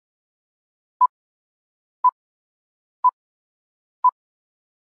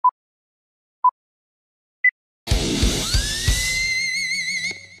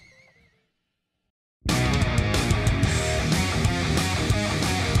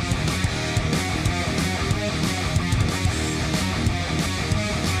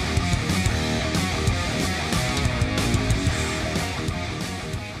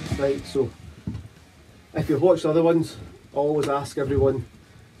Right, so if you watch the other ones, I always ask everyone,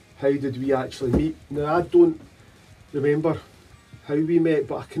 how did we actually meet? Now, I don't remember how we met,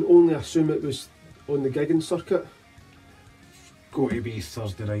 but I can only assume it was on the gigging circuit. Go to be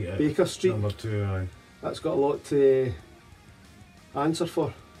Thursday night at Baker Street. number 2, aye. That's got a lot to answer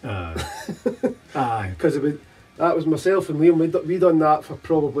for. Aye. Aye. Because that was myself and Liam, we done that for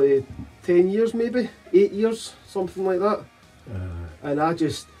probably 10 years maybe, 8 years, something like that. And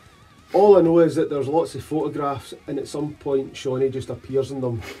all I know is that there's lots of photographs, and at some point Shawnee just appears in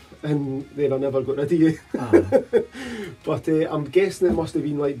them, and then I never got rid of you. But I'm guessing it must have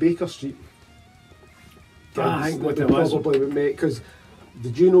been like Baker Street. I think what we it was. probably met, because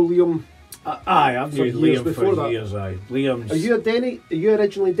did you know Liam? Aye, I've known Liam before for that. years, aye. Liam's... Are you a Denny? Are you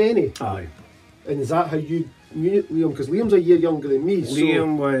originally Denny? Aye. And is that how you knew Liam? Because Liam's a year younger than me.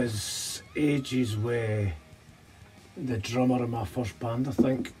 Liam was ages with the drummer in my first band, I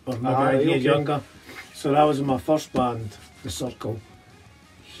think, or maybe a year younger. So that was in my first band, The Circle.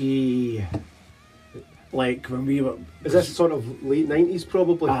 He, like when we were... Is this sort of late 90s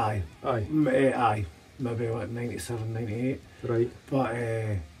probably? Aye. Aye. Aye. Maybe like 97, 98. Right. But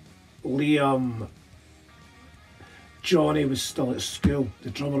Liam, Johnny was still at school, the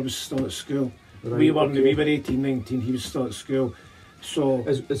drummer was still at school. Right, we were 18, 19, he was still at school. So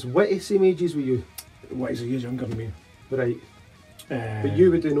is Whitty same age as with you? Whitty's a year younger than me. Right. But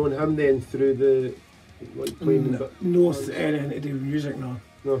you would have known him then through the like playing anything to do with music, no.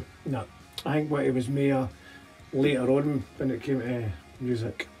 No. No. I think Whitty was more later on when it came to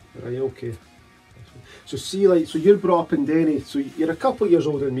music. Right, okay. So see, like, so you're brought up in Denny, so you're a couple of years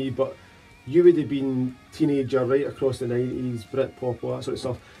older than me, but you would have been teenager right across the 90s, Britpop, all that sort of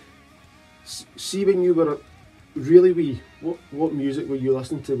stuff. See, when you were really wee, what music were you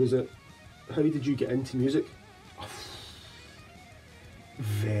listening to? Was it, how did you get into music?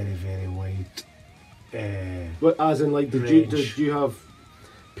 Very, very wide. What, as in, like, did you have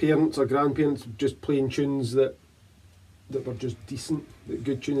parents or grandparents just playing tunes that were just decent,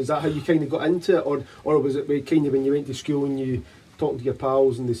 good tunes? Is that how you kind of got into it, or was it kind of when you went to school and you talked to your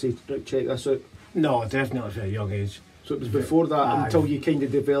pals and they say, right, check this out? No, definitely from a young age. So it was before that, until you kind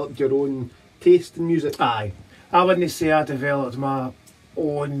of developed your own taste in music? Aye. I wouldn't say I developed my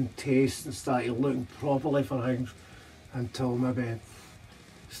own taste and started looking properly for things until maybe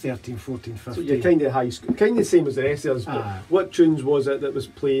 13, 14, 15. So you're kind of high school, kind of the same as the rest of us, but what tunes was it that was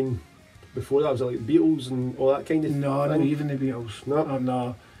playing before that? Was it like the Beatles and all that kind of thing? No, not even the Beatles. No?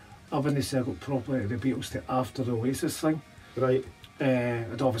 No. I wouldn't say I got properly into the Beatles to after the Oasis thing. Right.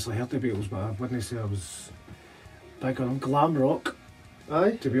 I'd obviously heard the Beatles, but I wouldn't say I was big on glam rock.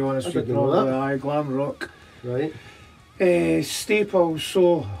 Aye. To be honest with you, know that. Aye, glam rock. Right. Staples,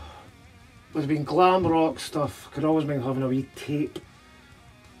 so would have been glam rock stuff. Could always been having a wee tape,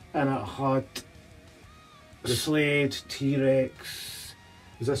 and it had Slade, T-Rex.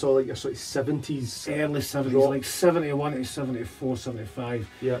 Is this all like your sort of 70s? Early 70s, rock? like 71 to 74, 75.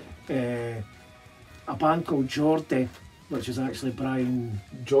 Yeah. A band called Geordie, which is actually Brian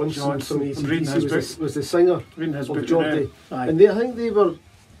Johnson from reading his AC was the singer reading his of book Geordie. now. And I think they were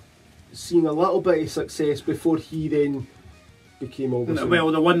seeing a little bit of success before he then became obviously... Well,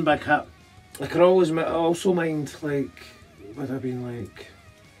 the one big hit. I could always also mind, like, would have been like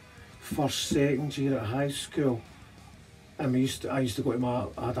first, second year at high school. And I used to go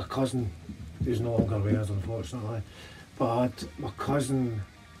to I had a cousin who's no longer with us, unfortunately. But I had my cousin,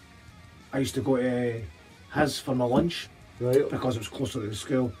 I used to go to his for my lunch. Right. Because it was closer to the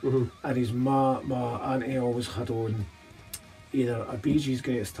school. Mm-hmm. And my auntie always had on either a Bee Gees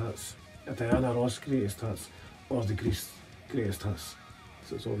greatest hits, a Diana Ross greatest hits, or the Grease greatest hits.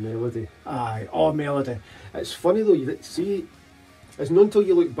 So it's all melody. Aye, all melody. It's funny though, you see, it's not until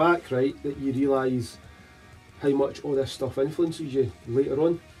you look back, right, that you realise how much all this stuff influences you later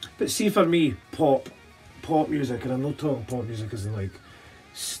on. But see, for me, pop music, and I'm not talking pop music as in like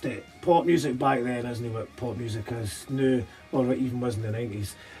pop music back then isn't what pop music is now, or what even was in the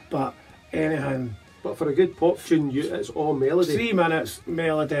 90s. But anything. But for a good pop tune, it's all melody. 3 minutes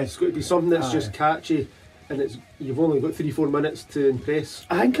melody. It's got to be something that's just catchy, and you've only got 3-4 minutes to impress.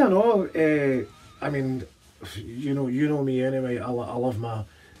 I think I know. I mean, you know me anyway. I love my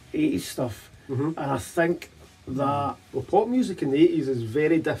 80s stuff, and I think that pop music in the 80s is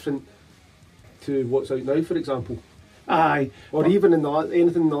very different to what's out now, for example. Aye. Or even in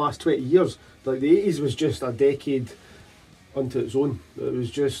anything in the last 20 years. Like the 80s was just a decade unto its own. It was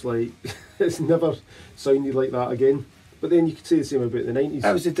just like, it's never sounded like that again. But then you could say the same about the 90s.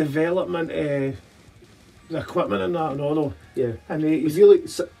 It was the development, the equipment and that and all though. Yeah. And the 80s. If you look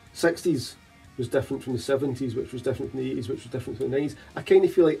 60s, was different from the 70s, which was different from the 80s, which was different from the 90s. I kind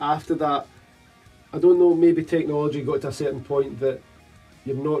of feel like after that, I don't know, maybe technology got to a certain point that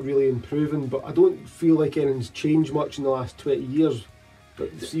you're not really improving, but I don't feel like anything's changed much in the last 20 years.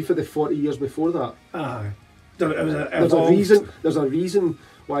 But see, for the 40 years before that, there's a reason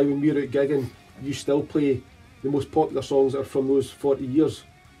why when we're out gigging, you still play the most popular songs that are from those 40 years.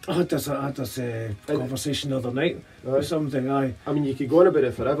 I had this conversation the other night with something. I mean, you could go on about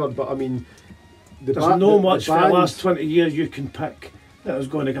it forever, but I mean, there's no much for the last 20 years you can pick that is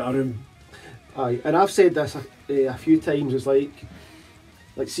going to get a room. Aye, and I've said this a few times. It's like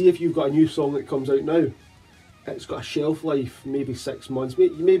see if you've got a new song that comes out now, it's got a shelf life, maybe 6 months,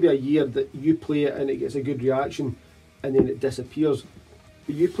 maybe a year, that you play it and it gets a good reaction, and then it disappears.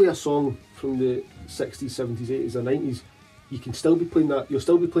 But you play a song from the 60s, 70s, 80s, or 90s. You can still be playing that. You'll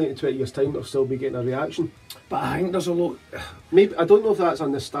still be playing it in 20 years' time. It'll still be getting a reaction. But I think there's a lot. Maybe I don't know if that's a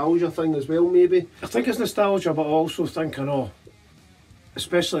nostalgia thing as well. Maybe I think it's nostalgia, but I also think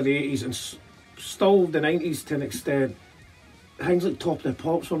especially the 80s and still the 90s to an extent. Things like Top of the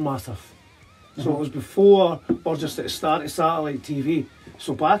Pops were massive. So it was before or just at the start of satellite TV.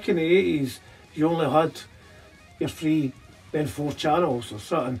 So back in the 80s, you only had your 3, then 4 channels or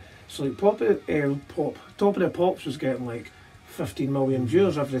something. So like Top of the Pops was getting like 15 million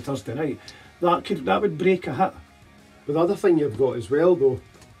viewers every Thursday night. That would break a hit. But the other thing you've got as well though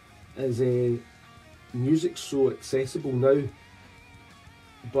is music's so accessible now.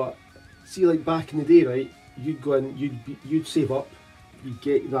 But see, like back in the day, right? You'd go in, you'd save up, you'd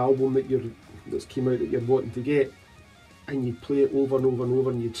get the album that's came out that you're wanting to get, and you'd play it over and over and over,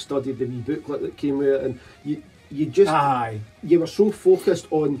 and you'd study the wee booklet that came with it, and you were so focused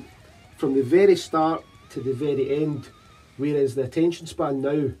on from the very start to the very end, whereas the attention span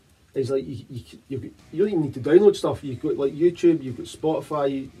now is like you don't even need to download stuff. You've got like YouTube, you've got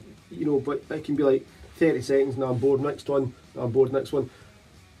Spotify, but it can be like 30 seconds, now I'm bored, next one, now I'm bored, next one.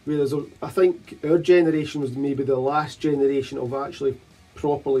 Whereas I think our generation was maybe the last generation of actually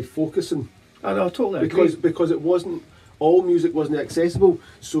properly focusing. I totally agree. Because it wasn't, all music wasn't accessible,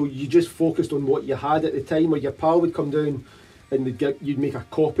 so you just focused on what you had at the time, or your pal would come down and you'd make a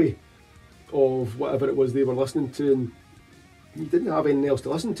copy of whatever it was they were listening to, and you didn't have anything else to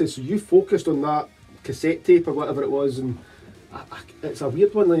listen to, so you focused on that cassette tape or whatever it was, and it's a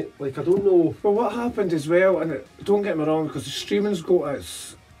weird one, like I don't know. Well, what happened as well, and don't get me wrong, because the streaming's got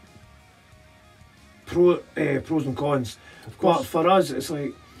its pros and cons, but for us it's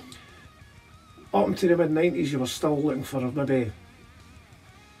like up until the mid-90s you were still looking for maybe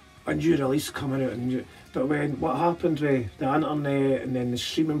a new release coming out, but when what happened with the internet and then the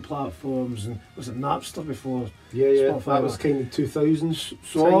streaming platforms, and was it Napster before? Yeah, Spotify, that was kind of 2000s.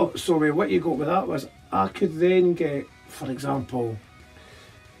 So what you got with that was I could then get, for example,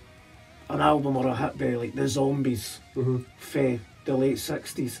 an album or a hit by like the Zombies for the late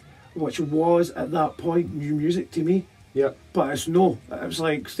 60s, which was at that point new music to me. Yeah. But it was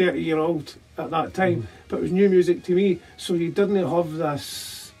like 30-year-old at that time, but it was new music to me. So you didn't have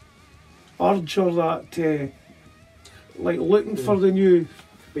this urge or that like looking for the new.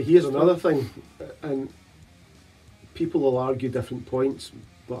 But here's another thing, and people will argue different points,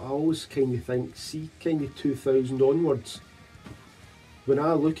 but I always kind of think, see, kind of 2000 onwards, when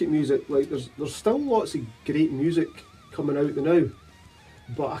I look at music, like there's still lots of great music coming out now,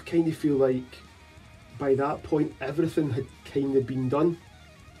 but I kind of feel like by that point everything had kind of been done.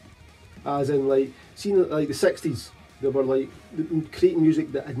 As in, like, seeing like the 60s, they were like creating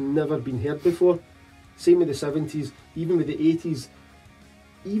music that had never been heard before. Same with the 70s, even with the 80s,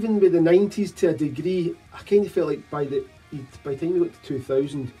 even with the 90s to a degree. I kind of felt like by the time we got to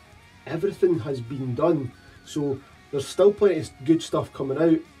 2000, everything has been done. So there's still plenty of good stuff coming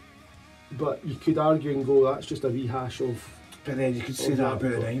out, but you could argue and go, that's just a rehash of. But then you could say that about the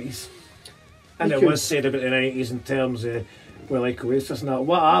 90s. And it was said about the 90s in terms of, well, like Oasis and that.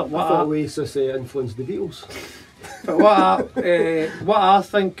 I thought Oasis influenced the Beatles. But what I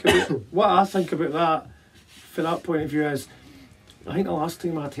think about that, from that point of view, is I think the last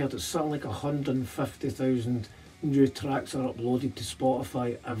time I'd heard it's something like 150,000 new tracks are uploaded to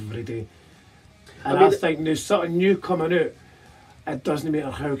Spotify every day. And I think there's something new coming out. It doesn't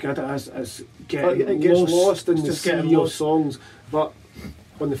matter how good it is, it's getting it gets lost in the sea of songs. But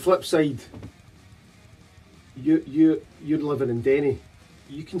on the flip side, you're living in Denny.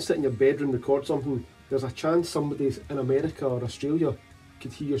 You can sit in your bedroom, record something. There's a chance somebody in America or Australia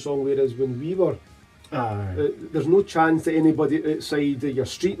could hear your song, whereas when we were, there's no chance that anybody outside your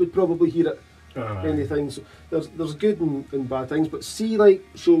street would probably hear it. Anything. So there's good and bad things. But see, like,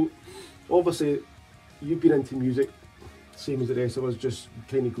 so obviously you've been into music, same as the rest of us, just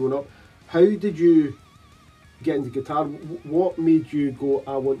kind of growing up. how did you get into guitar? What made you go,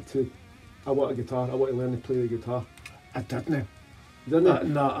 I want a guitar, I want to learn to play the guitar? I didn't.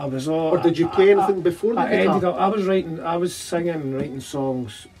 Didn't No, I was all... Or did you play anything before the guitar? I was singing and writing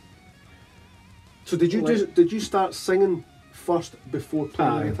songs. So did you start singing first before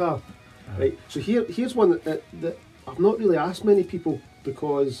playing the guitar? Right. So here's one that I've not really asked many people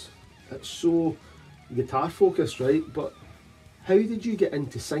because it's so guitar focused, right? But how did you get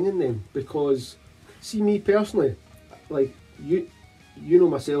into singing then? Because see, me personally, like you know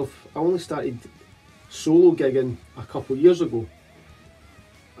myself, I only started solo gigging a couple of years ago,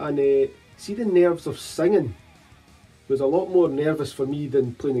 and see, the nerves of singing was a lot more nervous for me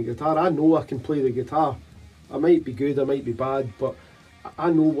than playing the guitar. I know I can play the guitar. I might be good, I might be bad, but I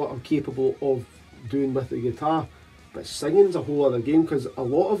know what I'm capable of doing with the guitar. But singing's a whole other game, because a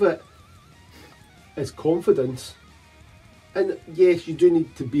lot of it is confidence. And yes, you do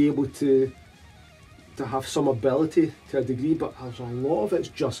need to be able to have some ability to a degree, but there's a lot of it's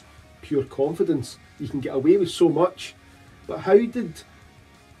just pure confidence. You can get away with so much. But how did,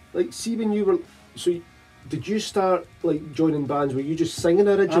 like, see when you were, so did you start like joining bands? Were you just singing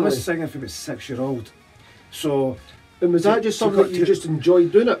originally? I was singing from about 6 years old. So, and was that just something that you just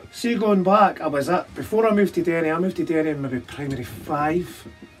enjoyed doing it? See, going back, before I moved to Derry, in maybe primary 5,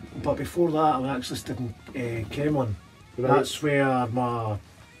 but before that I actually studied Chem1. Right. That's where my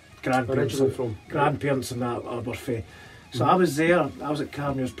grandparents and that were from. So I was there, I was at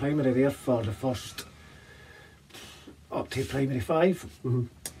Carmew's Primary there for the first, up to primary 5.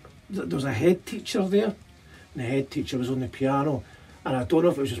 There was a head teacher there, and the head teacher was on the piano, and I don't know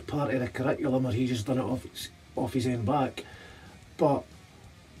if it was just part of the curriculum or he just done it off his own back, but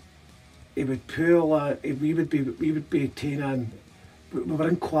he would pull, we would be taking, we were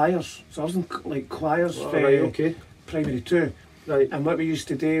in choirs, so I was in like choirs for primary 2. Right. And what we used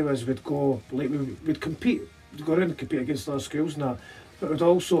to do was we'd go, like we'd compete, we'd go around and compete against other schools and that, but we'd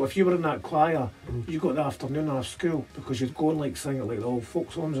also, if you were in that choir, you got the afternoon off school, because you'd go and like sing it like the old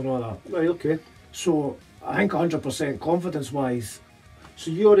folk songs and all that. Right, okay. So I think 100% confidence wise.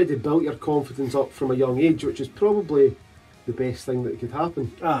 So you already built your confidence up from a young age, which is probably the best thing that could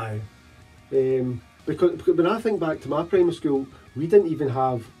happen. Aye. Because when I think back to my primary school, we didn't even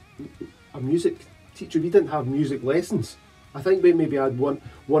have a music teacher, we didn't have music lessons. I think we maybe had one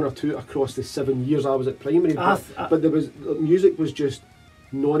or two across the 7 years I was at primary, but there was, music was just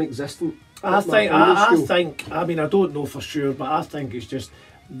non-existent. I mean, I don't know for sure, but I think it's just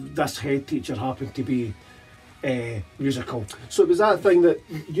this head teacher happened to be musical. So it was that thing that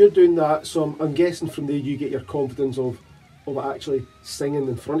you're doing that, so I'm guessing from there you get your confidence of actually singing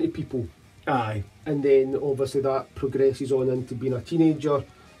in front of people. Aye. And then obviously that progresses on into being a teenager.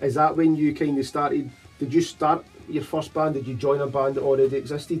 Is that when you kind of started, did you start your first band? Did you join a band that already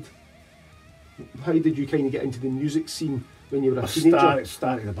existed? How did you kind of get into the music scene when you were a teenager? I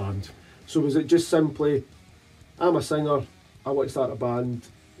started a band. So was it just simply, I'm a singer, I want to start a band,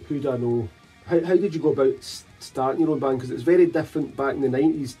 who do I know? How did you go about starting your own band? Because it's very different back in the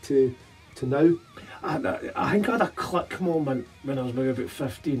 90s to now. I think I had a click moment when I was maybe about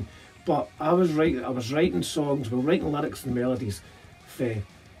 15, but I was writing songs, we were writing lyrics and melodies for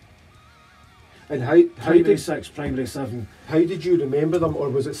and how primary 6, primary 7. How did you remember them, or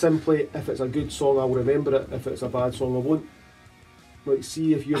was it simply, if it's a good song I'll remember it, if it's a bad song I won't? Like,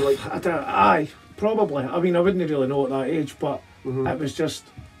 see if you're like... Aye, probably. I mean, I wouldn't really know at that age, but it was just...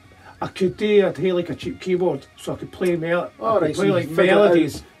 I'd have like a cheap keyboard, so I could play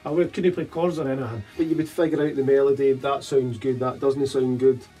melodies. I couldn't play chords or anything. But you would figure out the melody, that sounds good, that doesn't sound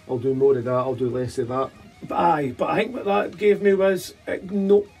good, I'll do more of that, I'll do less of that. But I think what that gave me was,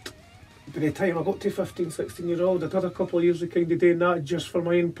 by the time I got to 15, 16 years old, I'd had a couple of years of kind of doing that just for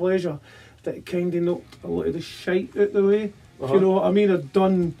my own pleasure, that it kind of knocked a lot of the shite out the way. If you know what I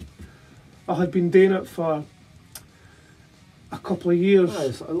mean. I had been doing it for a couple of years.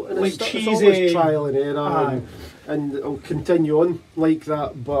 It's always trial and error, and it'll continue on like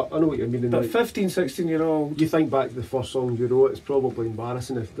that, but I know what you mean. But 15, 16 year old... You think back to the first song you wrote, it's probably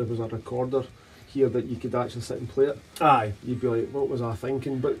embarrassing if there was a recorder here that you could actually sit and play it. Aye. You'd be like, what was I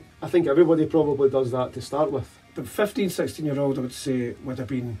thinking? But I think everybody probably does that to start with. But 15, 16 year old I would say would have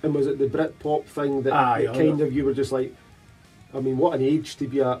been... And was it the Britpop thing that kind of you were just like, I mean, what an age to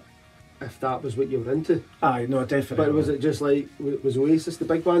be at if that was what you were into. Aye, no, definitely. But was it just like, was Oasis the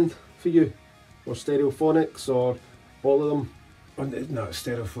big band for you? Or Stereophonics, or all of them? No,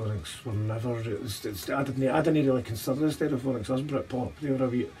 Stereophonics were never... I didn't really consider the Stereophonics as Britpop. They were a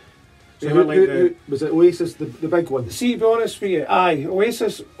wee... So who was it? Oasis, the big one? See, to be honest with you, aye,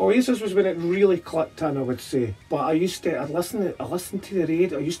 Oasis was when it really clicked in, I would say. But I listened to the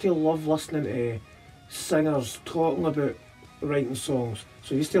radio. I used to love listening to singers talking about writing songs.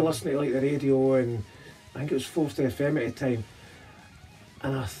 So I used to listen to like the radio, and I think it was 4th FM at the time.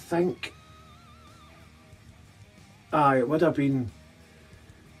 And I think, it would have been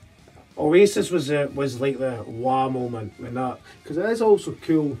Oasis was like the wow moment when that. Because it is also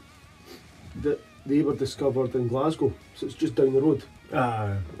cool that they were discovered in Glasgow, so it's just down the road.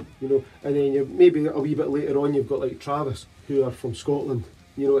 You know, and then you maybe a wee bit later on you've got like Travis, who are from Scotland.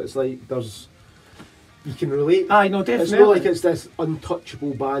 You know, it's like you can relate. Aye, no, definitely. It's not like it's this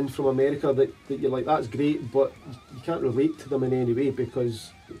untouchable band from America that you're like, that's great, but you can't relate to them in any way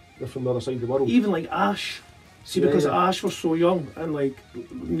because they're from the other side of the world. Even like Ash. See, because Ash was so young and like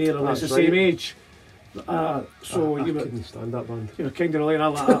near or less the same age. So I couldn't stand that band. You were kind of like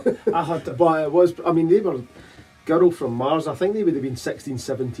I had to. But it was, I mean, they were Girl from Mars. I think they would have been 16,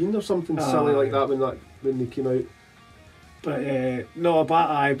 17 or something silly like that when they came out. But no,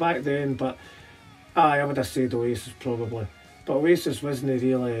 back then. But I would have said Oasis probably. But Oasis wasn't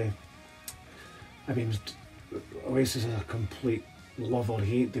really. I mean, Oasis is a complete love or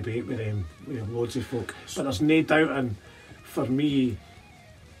hate debate with them, with loads of folk. But there's no doubt, and for me,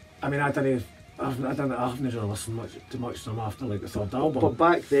 I mean, I've never really listened too much to them after like the third album. But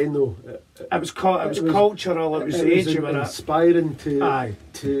back then, though, it was cultural. It was the age of it. Inspiring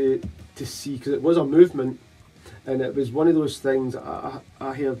to see, because it was a movement, and it was one of those things. I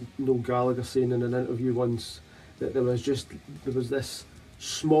heard Noel Gallagher saying in an interview once that there was this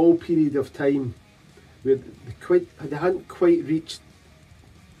small period of time where they hadn't quite reached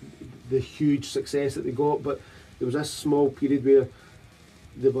the huge success that they got, but there was this small period where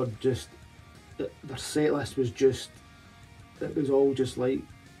they were just, their set list was just, it was all just like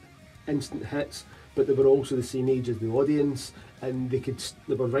instant hits, but they were also the same age as the audience, and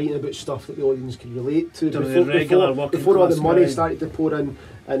they were writing about stuff that the audience could relate to before all the money started to pour in,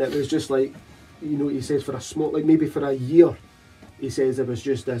 and it was just like, you know, he says for a small, like maybe for a year, he says it was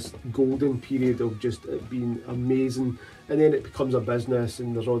just this golden period of just it being amazing, and then it becomes a business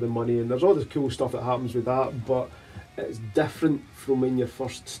and there's all the money and there's all the cool stuff that happens with that, but it's different from when you're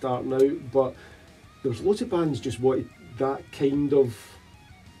first starting out. But there was loads of bands just wanted that kind of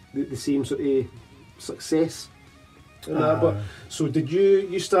the same sort of success and that. But so did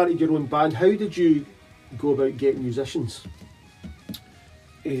you started your own band? How did you go about getting musicians?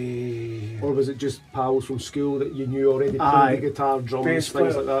 Or was it just pals from school that you knew already playing the guitar, drums,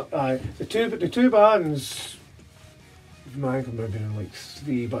 things like that? Aye, the two bands, I think I've been in like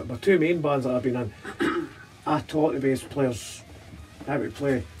three, but my two main bands that I've been in, I taught the bass players how to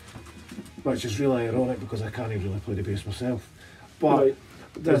play, which is really ironic because I can't even really play the bass myself. But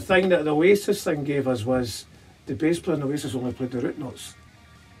the thing that the Oasis thing gave us was the bass player in Oasis only played the root notes,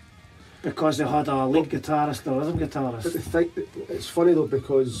 because they had a lead guitarist, a rhythm guitarist. But the thing, it's funny though,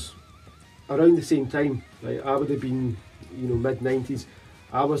 because around the same time, like I would have been, you know, mid-90s,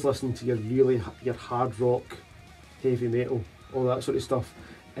 I was listening to your hard rock, heavy metal, all that sort of stuff,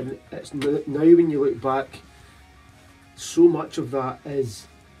 and it's now when you look back, so much of that is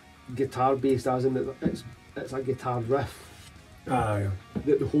guitar based, as in that it's a guitar riff. The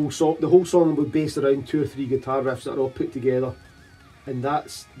whole song was based around 2 or 3 guitar riffs that are all put together. And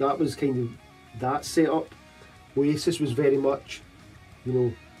that was kind of that setup. Oasis was very much, you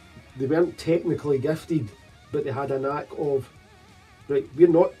know, they weren't technically gifted, but they had a knack of, right, we're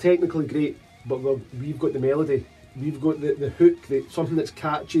not technically great, but we've got the melody, we've got the hook, something that's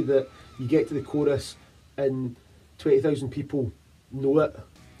catchy that you get to the chorus and 20,000 people know it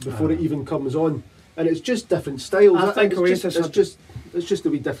before it even comes on. And it's just different styles. I think Oasis it's just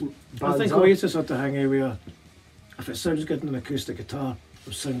the way different bands I think are. Oasis had to hang out where if it sounds good in an acoustic guitar,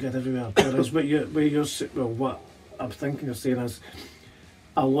 it'll sound good everywhere. Whereas what I'm thinking of saying is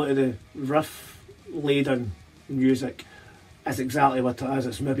a lot of the riff-laden music is exactly what it is.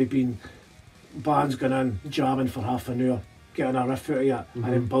 It's maybe been bands going in, jamming for half an hour, getting a riff out of it, and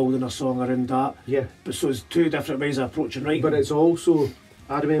then building a song around that. Yeah. But so it's two different ways of approaching writing. But it's also,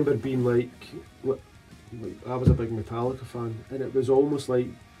 I remember being like I was a big Metallica fan, and it was almost like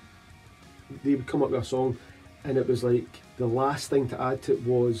they would come up with a song, and it was like the last thing to add to it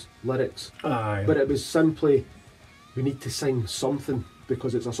was lyrics. But it was simply, we need to sing something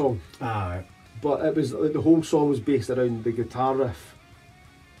because it's a song. But it was like the whole song was based around the guitar riff,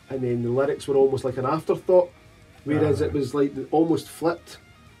 and then the lyrics were almost like an afterthought, whereas it was like almost flipped,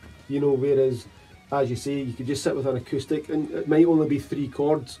 you know, whereas as you say, you could just sit with an acoustic and it might only be 3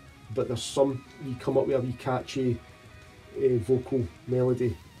 chords, but there's you come up with a wee catchy vocal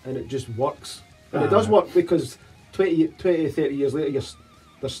melody and it just works. And it does work because 20, 30 years later,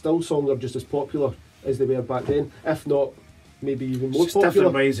 their still songs are just as popular as they were back then, if not maybe even more It's popular.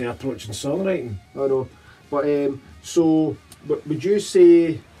 different ways of approaching songwriting. I know. But so would you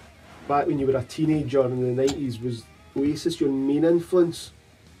say back when you were a teenager in the 90s, was Oasis your main influence?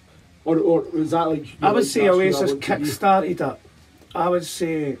 Or was that like... I would say that's who I Oasis want to be? kick-started it. I would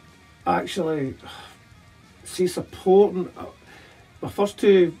say, actually, see supporting... My first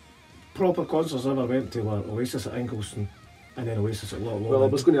two proper concerts I ever went to were Oasis at Ingleson and then Oasis at Loch Lomond. Well, I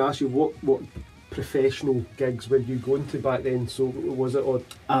was going to ask you, what professional gigs were you going to back then? So was it odd?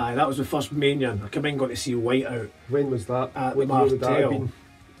 Aye, that was the first main one. I came in, got to see Whiteout When was that? at What the year would that have Martel. been?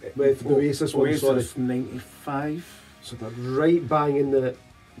 With the Oasis one, sorry. Oasis 95. So they're right bang in the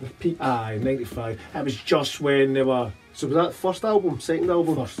peak. Aye, 95. It was just when they were So was that first album, second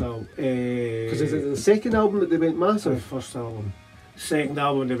album? first album. Because is it the second album that they went massive? First album. Second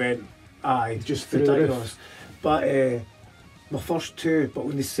album they went, aye, Just through the roof. ridiculous. But my first two, but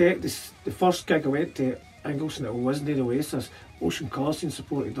when the first gig I went to, Ingleson, it wasn't the Oasis. Ocean Colour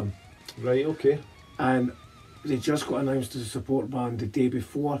supported them. Right, okay. And they just got announced as a support band the day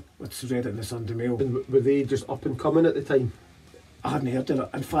before with Read It in the Sunday Mail. And were they just up and coming at the time? I hadn't heard of it.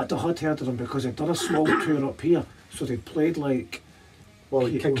 In fact, I had heard of them because they'd done a small tour up here. So they'd played like Well,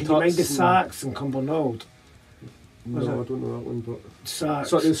 like King Can You Mind Tut's the and- Sax and Cumbernauld? No, Was it? I don't know that one, but... Sax.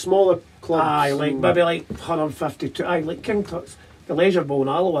 So the smaller clubs... Aye, like and- maybe like 152. Aye, like King Tut's. The Leisure Bowl in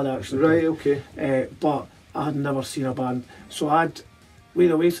Alloa actually. Right, okay. But I had never seen a band. So with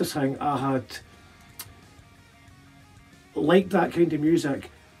the Oasis thing, I had liked that kind of music,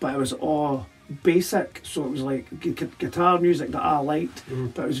 but it was all basic. So it was like guitar music that I liked,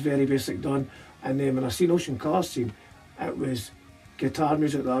 but it was very basic done. And then when I seen Ocean Colour Scene, it was guitar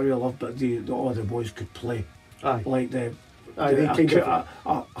music that I really loved, but all the boys could play. Aye. Like Aye, they I, kind cou-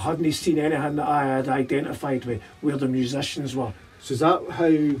 of... I hadn't seen anything that I had identified with where the musicians were. So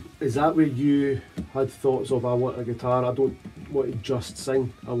is that where you had thoughts of, I want a guitar, I don't want to just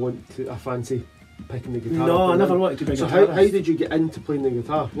sing, I fancy picking the guitar No, up I and never then- wanted to be a So guitarist. how did you get into playing the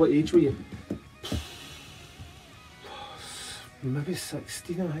guitar? What age were you? Maybe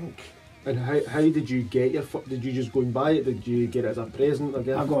 16, I think. And how did you get your did you just go and buy it? Did you get it as a present, I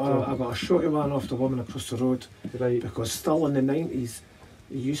guess? I got a shorty one off the woman across the road Right. because still in the 90s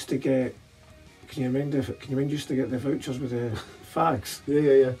you used to get, can you mind used to get the vouchers with the fags?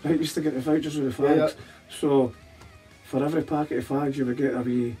 Yeah. I used to get the vouchers with the Yeah, fags. So for every packet of fags you would get a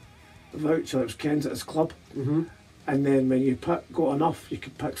wee voucher. It was Kensington's Club. Mm-hmm. And then when you got enough, you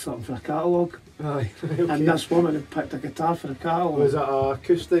could pick something for a catalogue. Aye. Okay. And this woman had picked a guitar for a catalogue. Was it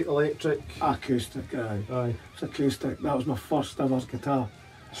acoustic, electric? Acoustic, aye. Aye. It's acoustic. That was my first ever guitar.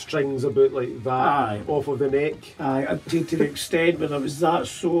 Strings about like that Aye. off of the neck. Aye, to the extent where I was that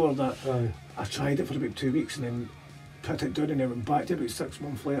sore that Aye. I tried it for about 2 weeks and then put it down and then went back to it about 6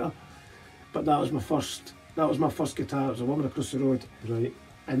 months later. But that was my first guitar. It was a woman across the road. Right.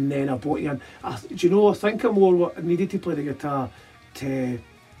 And then I bought one. I think I needed to play the guitar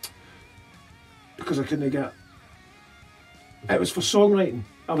because I couldn't get. It was for songwriting.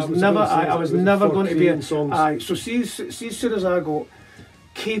 I was never going to be a songs. Aye, so see as soon as I got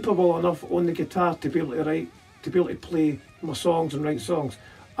capable enough on the guitar to be able to write, to be able to play my songs and write songs,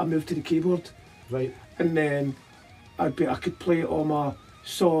 I moved to the keyboard. Right. And then I could play all my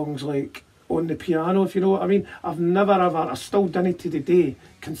songs like on the piano, if you know what I mean. I've never ever, I still done it to the day,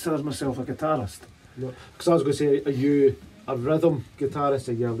 consider myself a guitarist. No, because I was going to say, are you a rhythm guitarist?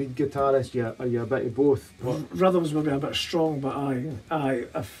 Are you a lead guitarist? Are you a bit of both? What? Rhythm's maybe a bit strong, but aye.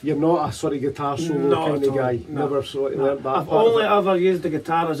 You're not a sort of guitar solo Not kind at of guy. all, no. Never sort of learnt that. I've part of only it. ever used the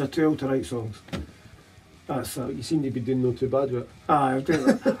guitar as a tool to write songs. That's But it. you seem to be doing no too bad with it. Aye, I've done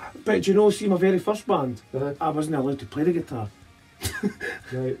that. But do you know, see my very first band, Uh-huh. I wasn't allowed to play the guitar.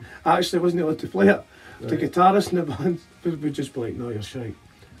 Right. I actually wasn't allowed to play it. The Right. guitarist in the band would just be like, no, you're shite.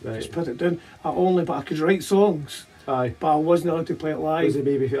 Right. Just put it down. But I could write songs, Aye. but I wasn't allowed to play it Was live. he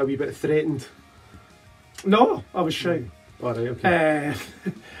maybe a wee bit threatened? No, I was shite. All right, okay.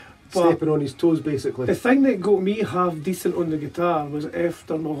 But Stepping on his toes, basically. the thing that got me half decent on the guitar was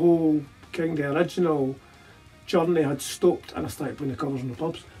after my whole kind of original journey had stopped and I started playing the covers in the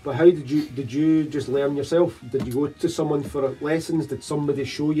pubs. But how did you just learn yourself? Did you go to someone for lessons? Did somebody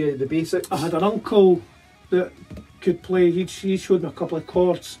show you the basics? I had an uncle that could play, he showed me a couple of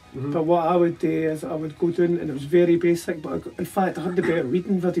chords, Mhm. but what I would do is I would go down and it was very basic, but in fact I had the better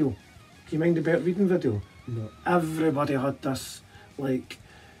reading video. Can you mind the better reading video? No. Everybody had this, like,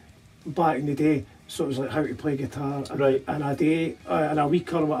 back in the day, so it was like how to play guitar Right. in a day, in a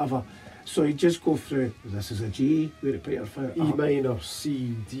week or whatever. So you just go through, this is a G, where it put your finger. E minor,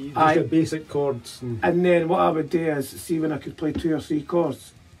 C, D, just your basic chords. And then what I would do is, see when I could play 2 or 3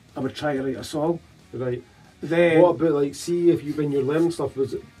 chords, I would try to write a song. Right. Then what about, like, see if you, when you're learning stuff,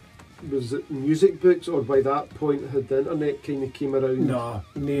 was it music books, or by that point had the internet kind of came around? No,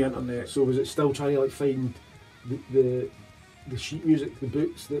 no internet. So was it still trying to, like, find the sheet music, the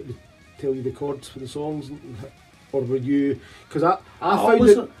books that would tell you the chords for the songs, or were you? Because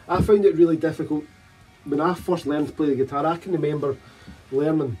I found it really difficult when I first learned to play the guitar. I can remember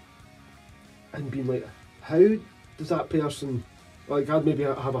learning and being like, how does that person, like, I'd maybe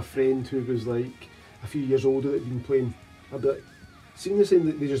have a friend who was like a few years older that had been playing. I'd be like, seeing the same,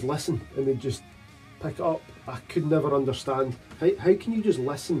 that they just listen and they just pick it up. I could never understand how can you just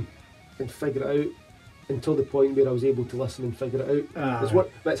listen and figure it out until the point where I was able to listen and figure it out.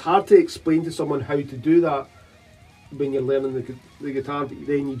 It's hard to explain to someone how to do that when you're learning the guitar, but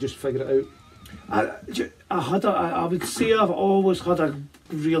then you just figure it out. I would say I've always had a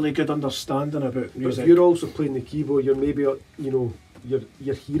really good understanding about music. But if you're also playing the keyboard, you're maybe, you're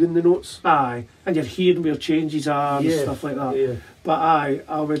hearing the notes. Aye, and you're hearing where changes are and stuff like that. Yeah. But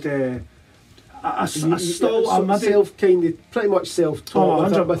I would. I'm pretty much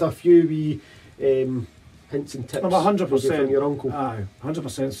self-taught with a few wee hints and tips. I'm 100% from your uncle. Aye,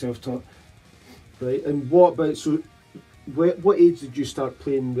 100% self-taught. Right, and what about, so what age did you start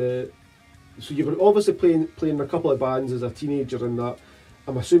playing so you were obviously playing in a couple of bands as a teenager, and that,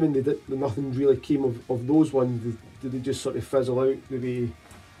 I'm assuming nothing really came of those ones. Did they just sort of fizzle out the way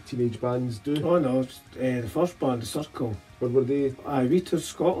teenage bands do? Oh no, the first band, The Circle. Or were they? Aye, we toured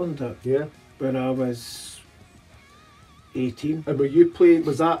Scotland when I was 18. And were you playing,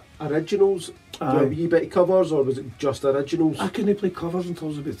 was that originals? Aye. A wee bit of covers, or was it just originals? I couldn't play covers until I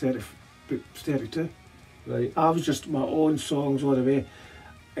was about 32. Right. I was just my own songs all the way.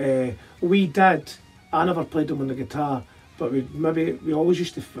 I never played them on the guitar, but we always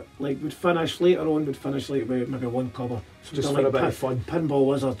used to we'd finish later on. We'd finish like with maybe one cover. So just for a bit of fun. Pinball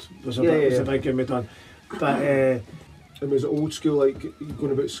Wizard was a big game we done. But and was it old school, like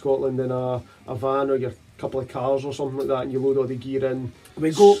going about Scotland in a van or your couple of cars or something like that, and you load all the gear in,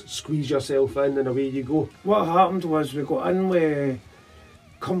 squeeze yourself in, and away you go? What happened was we got in with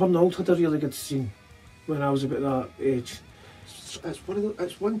Cumbernauld had a really good scene when I was about that age.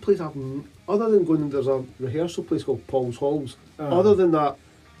 It's one place other than going, there's a rehearsal place called Paul's Halls. Other than that,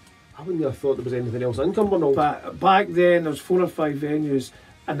 I wouldn't have thought there was anything else in Cumbernauld. But back then there was 4 or 5 venues,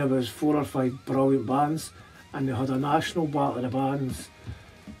 and there was 4 or 5 brilliant bands, and they had a national battle of the bands,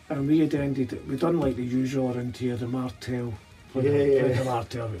 and we'd done like the usual around here, the Martel. Played the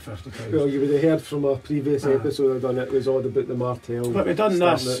Martel about 50 times. Well, you would have heard from a previous episode I've done, it was all about the Martel. But we done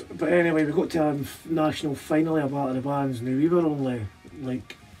this, but anyway, we got to a national final of a battle of the bands. Now we were only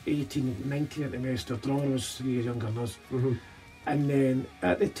like 18, 19 at the most. Our drummer was 3 years younger than us. Mm-hmm. And then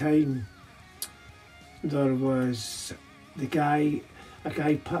at the time, there was a guy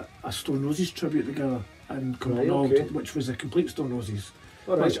put a Stone Roses tribute together in Cumbernauld, which was a complete Stone Roses.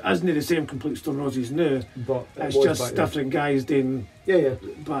 Which isn't the same complete Stone Roses now, but it's just different guys doing. Yeah.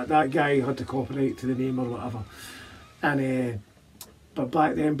 But that guy had the copyright to the name or whatever. And but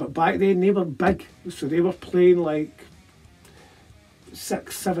back then they were big, so they were playing like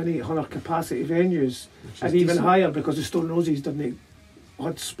 600, 700, 800 capacity venues, and even higher because the Stone Roses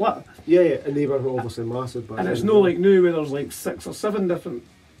had split. Yeah, and they were obviously massive. And it's no like now where there's like 6 or 7 different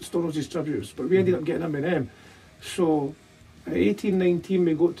Stone Roses tributes, but we ended up getting them in them. So at 18, 19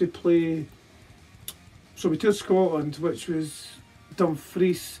 we got to play, so we toured Scotland, which was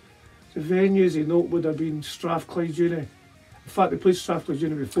Dumfries. The venues in Oak would have been Strathclyde Uni. In fact, we played Strathclyde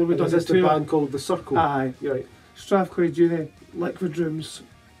Uni before we done the tour. The band called The Circle? Aye. Right. Strathclyde Uni, Liquid Rooms,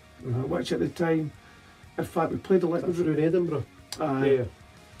 which at the time, in fact we played the Liquid Rooms in Edinburgh. Aye. Yeah.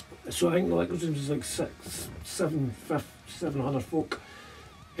 So I think the Liquid Rooms was like 700 folk.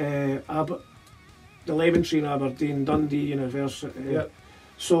 The Lemon Tree in Aberdeen, Dundee University. Yep.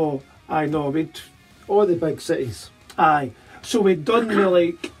 So I know we'd all the big cities. Aye. So we'd done all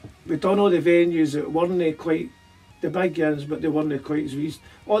the venues that weren't quite the big ones, but they weren't quite as we.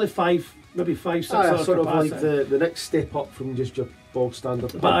 All the 5, maybe 5, 6 hour sort capacity. of like the next step up from just your bog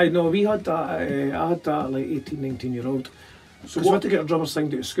standard. But I know we had that. I had that like 18, 19 year old. So we had to get a drummer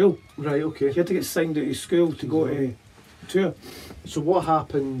signed out of school. Right. Okay. You had to get signed out of school to go to tour. So what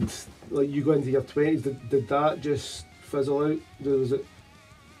happened? Like you go into your 20s, did that just fizzle out? Was it?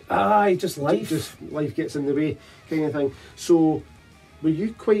 Aye, just life. Just life gets in the way, kind of thing. So, were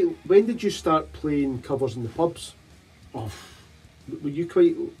you quite? When did you start playing covers in the pubs? Oh, were you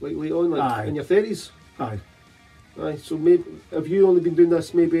quite like late on, like aye. In your 30s? Aye. Aye. So maybe have you only been doing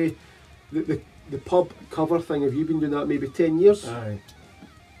this maybe the pub cover thing, have you been doing that maybe 10 years? Aye.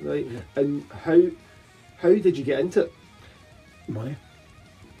 Right. Yeah. And how did you get into it? Money.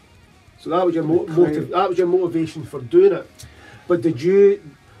 So that was your Quite. motivation for doing it. But did you,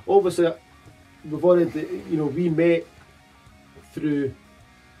 obviously, we've already, we met through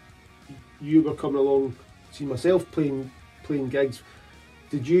you were coming along, see myself playing gigs.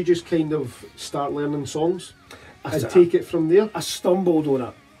 Did you just kind of start learning songs and take it from there? I stumbled on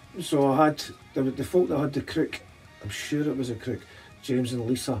it. So I had the folk that had the crook, I'm sure it was a crook, James and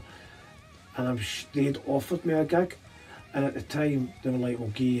Lisa, and they'd offered me a gig, and at the time they were like, "We'll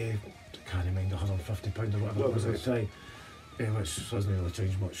give you, I can't remember, £150 or whatever it was at the time." Which hasn't really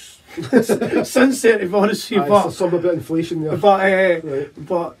changed much since then, to be honest with you. But some a bit inflation there.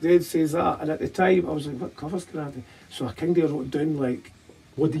 But they'd say that, and at the time I was like, "What covers can I do?" So I kind of wrote down like,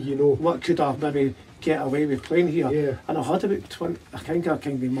 what do you know? What could I maybe get away with playing here? Yeah. And I had about 20. I think I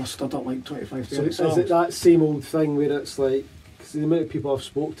kind of mustered up like 25, 30 So songs. is it that same old thing where it's like, because the amount of people I've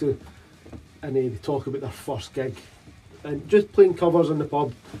spoke to, and they talk about their first gig, and just playing covers in the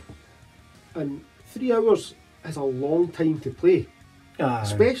pub, and 3 hours is a long time to play. Aye.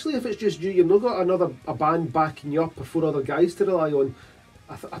 Especially if it's just you. You've not got a band backing you up or 4 other guys to rely on.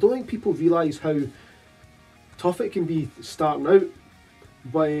 I don't think people realise how tough it can be starting out.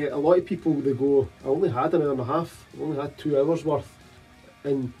 But a lot of people, they go, I only had an hour and a half, I only had 2 hours worth.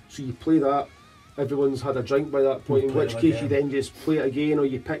 And so you play that, everyone's had a drink by that point, in which case you then just play it again, or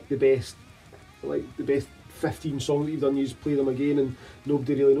you pick the best 15 songs that you've done, you just play them again and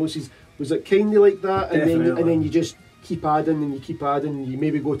nobody really notices. Was it kind of like that? And then you just keep adding and you keep adding, and you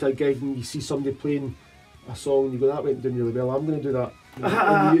maybe go to a gig and you see somebody playing a song and you go, that went down really well, I'm going to do that.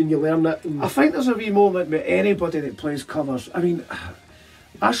 And you learn it. I think there's a wee moment with anybody that plays covers. I mean,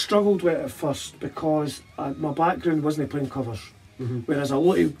 I struggled with it at first because my background wasn't playing covers. Mm-hmm. Whereas a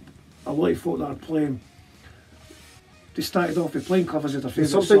lot of folk that are playing, they started off with playing covers of their favourite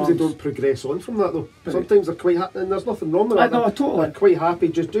songs. Sometimes they don't progress on from that though. But sometimes they're quite happy, and there's nothing wrong with that. No, totally. They're quite happy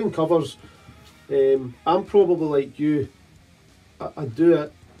just doing covers. I'm probably like you. I do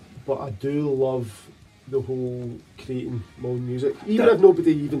it, but I do love the whole creating my own music, even if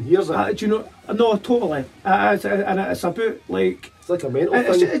nobody even hears it. Do you know? No, totally. And it's about like. It's like a mental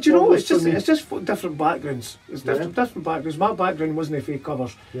thing. Do you know? It's just different backgrounds. It's different backgrounds. My background wasn't fake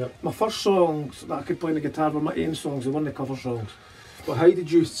covers. Yep. My first songs that I could play on the guitar were my own songs. They weren't the cover songs. But how did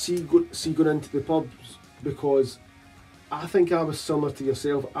you see going into the pubs? Because I think I was similar to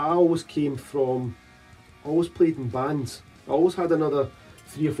yourself. I always played in bands. I always had another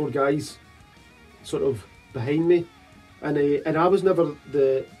 3 or 4 guys sort of behind me, and I was never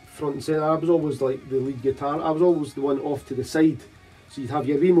the front and centre. I was always like the lead guitar. I was always the one off to the side. So you'd have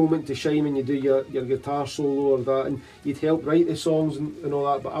your wee moment to shine when you do your guitar solo or that, and you'd help write the songs and all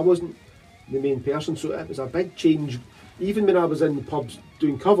that, but I wasn't the main person. So it was a big change. Even when I was in the pubs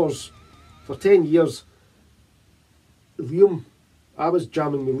doing covers for 10 years, Liam, I was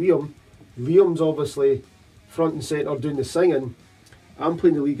jamming with Liam. Liam's obviously front and centre doing the singing. I'm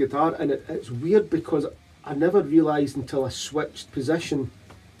playing the lead guitar, and it's weird because I never realised until I switched position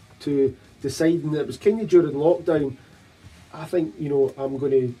to deciding that it was kind of during lockdown. I think, I'm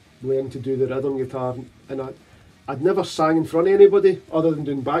going to learn to do the rhythm guitar, and I'd never sang in front of anybody other than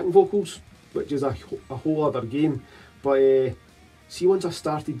doing backing vocals, which is a whole other game. But see, once I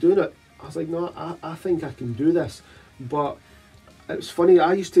started doing it, I was like, no, I think I can do this. But it was funny,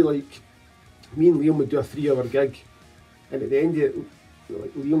 I used to me and Liam would do a 3-hour gig, and at the end of it,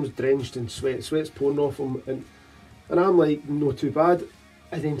 Liam's drenched in sweat's pouring off him, and I'm like, no, too bad.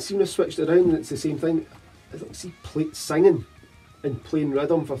 And then see when I switched it around and it's the same thing. See, singing and playing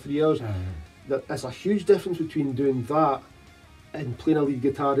rhythm for 3 hours. There's a huge difference between doing that and playing a lead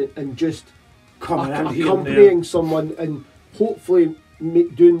guitar and just accompanying someone and hopefully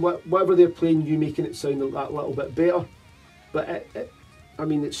doing whatever they're playing, you making it sound that little bit better. But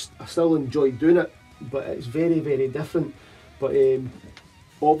I still enjoy doing it, but it's very, very different. But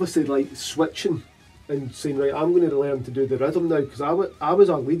obviously, switching and saying, right, I'm going to learn to do the rhythm now, because I was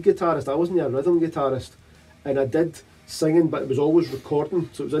a lead guitarist, I wasn't a rhythm guitarist, and I did singing, but it was always recording,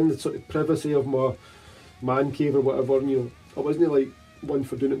 so it was in the sort of privacy of my man cave or whatever, and I wasn't one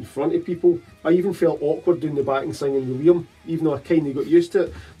for doing it in front of people. I even felt awkward doing the backing singing with Liam, even though I kind of got used to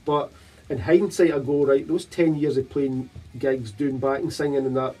it. But in hindsight I go, right, those 10 years of playing gigs, doing backing singing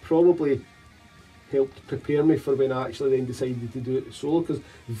and that probably helped prepare me for when I actually then decided to do it solo, because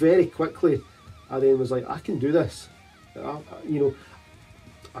very quickly I then was like, I can do this.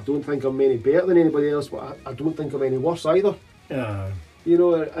 I don't think I'm any better than anybody else, but I don't think I'm any worse either. And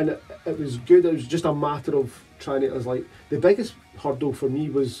it was good. It was just a matter of trying it as the biggest hurdle for me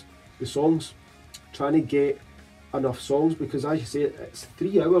was the songs, trying to get enough songs, because as you say, it's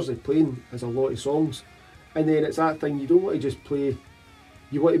 3 hours of playing is a lot of songs, and then it's that thing, you don't want to just play,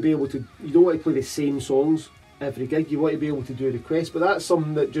 you want to be able to, you don't want to play the same songs every gig, you want to be able to do requests, but that's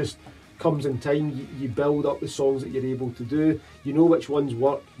something that just comes in time. You build up the songs that you're able to do, you know which ones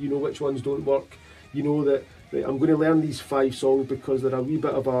work, you know which ones don't work, you know that right, I'm going to learn these 5 songs because they're a wee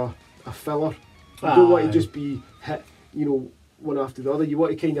bit of a filler. You don't want to just be hit, you know, one after the other. You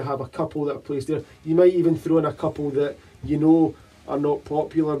want to kind of have a couple that are placed there. You might even throw in a couple that you know are not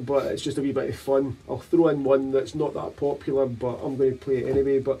popular, but it's just a wee bit of fun. I'll throw in one that's not that popular, but I'm going to play it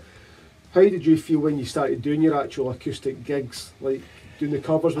anyway. But how did you feel when you started doing your actual acoustic gigs, like doing the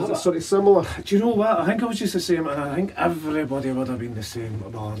covers? Was it sort of similar? Do you know what? I think it was just the same, and I think everybody would have been the same.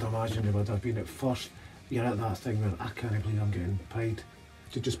 Well, I'd imagine they would have been at first. You're at that thing where I can't believe I'm getting paid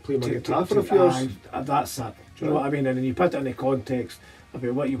to just play my guitar for a few hours. That's it. Do you know what I mean? And then you put it in the context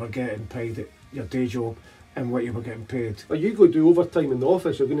about what you were getting paid at your day job and what you were getting paid. But you go do overtime in the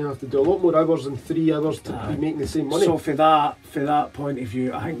office, you're going to have to do a lot more hours than 3 hours to be making the same money. So for that point of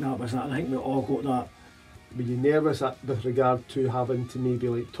view, I think that was that. I think we all got that. Were you nervous with regard to having to maybe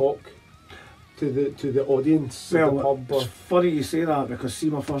like talk to the audience at the pub? It's funny you say that, because see,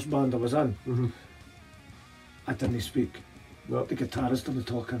 my first band I was in, I didn't speak. No. The guitarist did the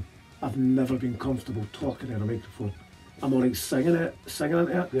talking. I've never been comfortable talking in a microphone. I'm alright singing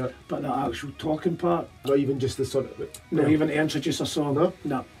into it, yeah. But the actual talking part, not even just the sort of, not even to introduce a song.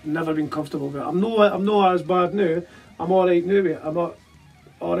 No, never been comfortable with it. I'm not as bad now. I'm alright now with it. I'm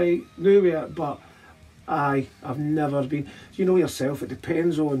alright now with it, but I've never been. You know yourself, it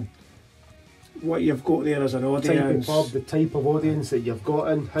depends on what you've got there as an audience. The type of audience that you've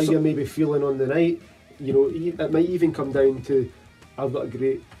got in, how you're maybe feeling on the night. You know, it might even come down to, I've got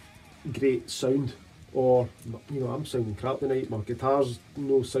a great sound, or, you know, I'm sounding crap tonight, my guitar's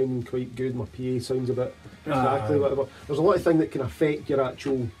no sounding quite good, my PA sounds a bit crackly, whatever. There's a lot of things that can affect your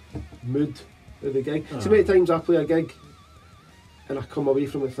actual mood of the gig. So many times I play a gig and I come away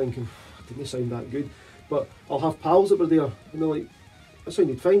from it thinking, I didn't sound that good, but I'll have pals that were there and they're like, it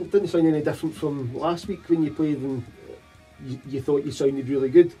sounded fine, it didn't sound any different from last week when you played and you thought you sounded really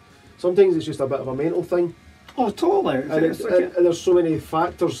good. Sometimes it's just a bit of a mental thing. Oh, totally. And there's so many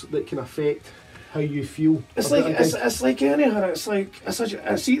factors that can affect how you feel. It's like anything. It's like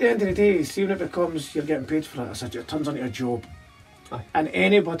see, at the end of the day, see when it becomes you're getting paid for it, it turns into a job. Aye. And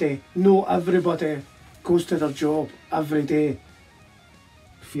everybody goes to their job every day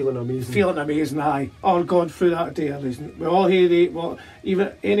feeling amazing. Aye. Oh, gone through that day. We all hear it. Well,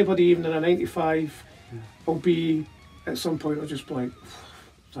 even anybody, even in a 95, will be at some point. Will just be like,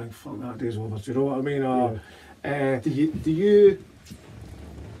 thank fuck that day's over. Do you know what I mean? Do you?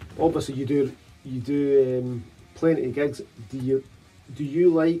 Obviously, you do plenty of gigs. Do you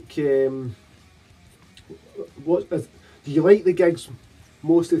like do you like the gigs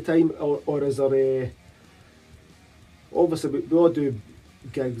most of the time, or is there obviously we all do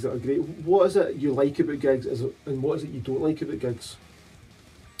gigs that are great. What is it you like about gigs, and what is it you don't like about gigs?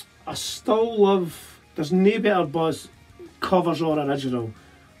 I still love. There's no better buzz, covers or original,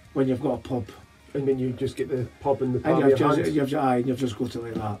 when you've got a pub. And when you just get the pub and the palm of your hand. You've just got it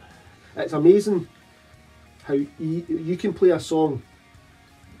like that. It's amazing how you can play a song,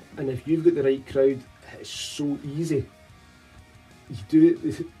 and if you've got the right crowd, it's so easy. You do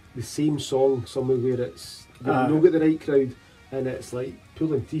it the same song somewhere where it's you've not got the right crowd, and it's like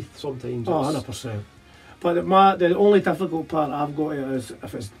pulling teeth sometimes. Oh, 100%. But the only difficult part I've got is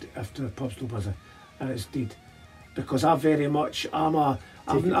if the pub's too busy, and it's dead, because I've never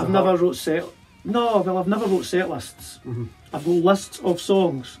wrote set. No, well, I've never wrote set lists. I've got lists of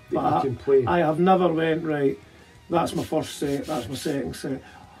songs, but you can play. I have never went, right, that's my first set, that's my second set.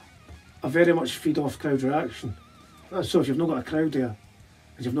 I very much feed off crowd reaction. So if you've not got a crowd there,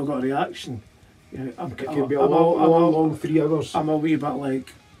 and you've not got a reaction, it can be a long 3 hours. I'm a wee bit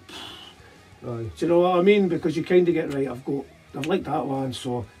like, do you know what I mean? Because you kind of get, right, I've liked that one,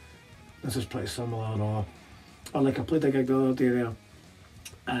 so this is pretty similar, or like I played a gig the other day there,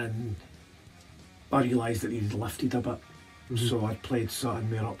 and I realised that he'd lifted a bit, so I played something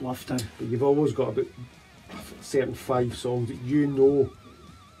more uplifting. But you've always got about certain 5 songs that you know,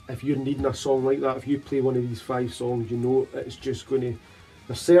 if you're needing a song like that, if you play one of these 5 songs, you know it's just going to.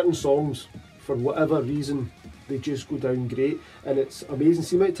 There's certain songs, for whatever reason, they just go down great, and it's amazing.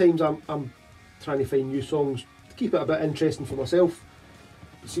 See, many times I'm trying to find new songs to keep it a bit interesting for myself.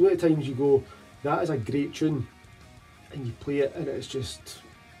 But see, many times you go, that is a great tune, and you play it, and it's just.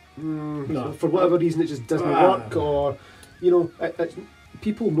 No. For whatever reason it just doesn't work, or you know,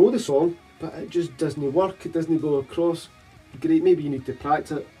 people know the song but it just doesn't work, it doesn't go across great. Maybe you need to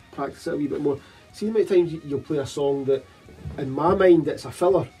practice it practice it a wee bit more. See how many times you'll play a song that, in my mind, it's a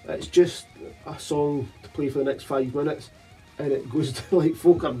filler. It's just a song to play for the next 5 minutes, and it goes to like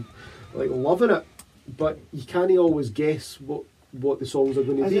folk are like loving it, but you can't always guess what the songs are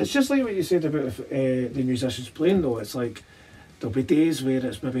going to be. It's just like what you said about the musicians playing though. It's like there'll be days where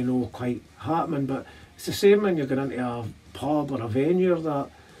it's maybe not quite happening, but it's the same when you're going into a pub or a venue or that.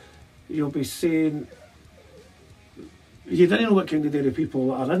 You'll be saying, you don't know what kind of dairy people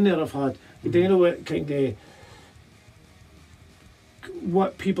that are in there have had. You don't know what kind of,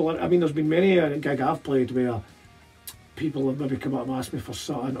 what people are. I mean, there's been many a gig I've played where people have maybe come up and asked me for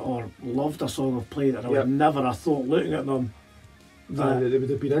something or loved a song I've played, and I would never have thought looking at them that they would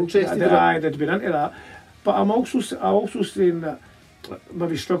have been interested. They'd been into that. But I'm also saying that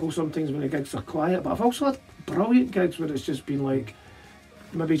maybe struggle sometimes when the gigs are quiet. But I've also had brilliant gigs where it's just been like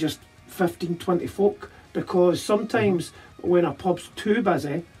maybe just 15, 20 folk, because sometimes when a pub's too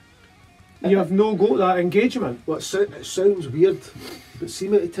busy, you have no got that engagement. Well, it sounds weird, but see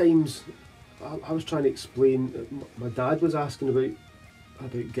many times I was trying to explain. My dad was asking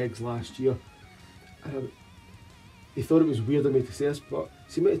about gigs last year, and he thought it was weird of me to say this, but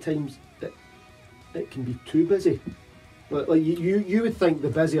see many times it can be too busy. Like you would think the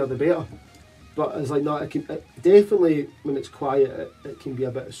busier the better. But it's like, no, it definitely when it's quiet, it can be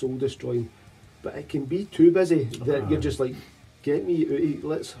a bit soul destroying. But it can be too busy that you're just like, get me out,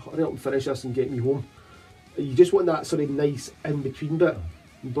 let's hurry up and finish this and get me home. You just want that sort of nice in between bit.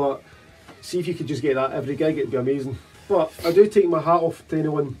 But see if you could just get that every gig, it'd be amazing. But I do take my hat off to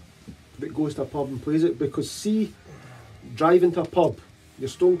anyone that goes to a pub and plays it, because see, driving to a pub, you're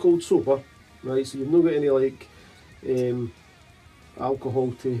stone cold sober, right? So you've not got any like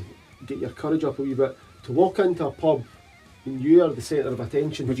alcohol to get your courage up a wee bit. To walk into a pub and you are the centre of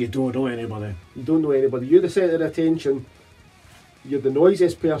attention. But you don't know anybody. You don't know anybody. You're the centre of attention. You're the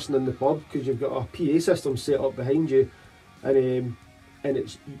noisiest person in the pub because you've got a PA system set up behind you, and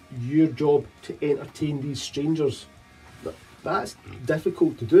it's your job to entertain these strangers. That's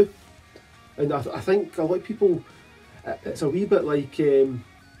difficult to do, and I think a lot of people, it's a wee bit like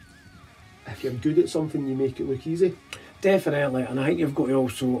if you're good at something, you make it look easy. Definitely, and I think you've got to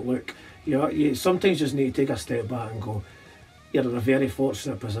also look, you sometimes just need to take a step back and go, you're in a very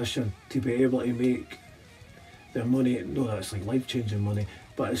fortunate position to be able to make the money. No, that's like life-changing money,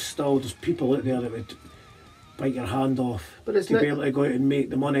 but it's still, there's people out there that would bite your hand off to be able to go out and make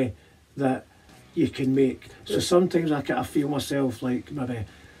the money that you can make. So sometimes I feel myself like maybe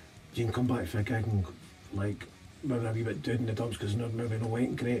you can come back for a gig and like maybe a wee bit down in the dumps because maybe not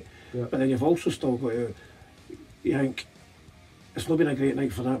went great, but then you've also still got to, you think, it's not been a great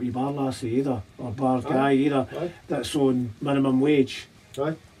night for that wee bar lassie either, or bar guy either, that's on minimum wage.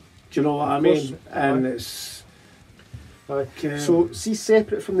 Do you know what I mean? And it's... So, see,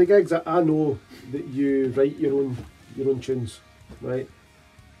 separate from the gigs, I know that you write your own tunes, right?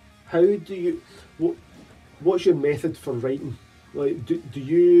 How do you... What's your method for writing? Like, do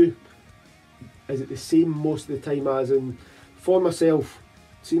you... Is it the same most of the time as in... For myself,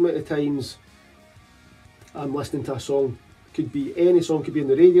 see how many times I'm listening to a song. Could be any song, could be on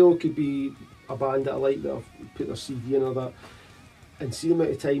the radio, could be a band that I like that I've put their CD in or that, and see the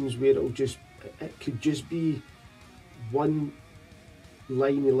amount of times where it could just be one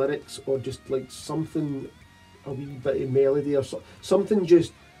line of lyrics or just like something, a wee bit of melody or something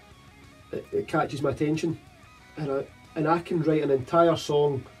just it catches my attention, and I can write an entire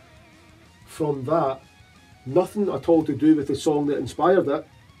song from that, nothing at all to do with the song that inspired it,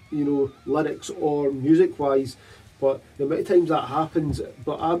 lyrics or music wise. But the amount of times that happens,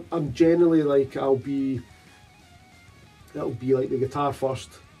 but I'm generally like, it'll be like the guitar first,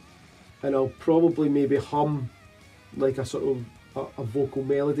 and I'll probably maybe hum like a sort of a vocal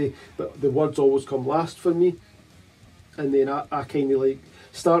melody, but the words always come last for me, and then I kind of like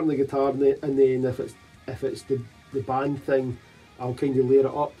starting the guitar, and then if it's the band thing, I'll kind of layer it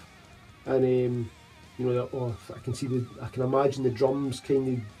up, and I can imagine the drums kind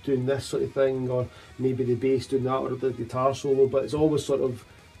of doing this sort of thing, or maybe the bass doing that, or the guitar solo, but it's always sort of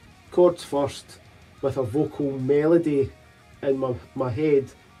chords first with a vocal melody in my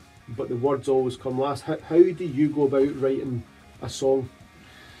head, but the words always come last. How do you go about writing a song?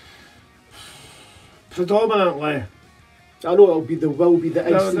 Predominantly, I know there will be the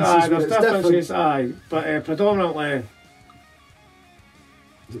instances where it's different. But predominantly,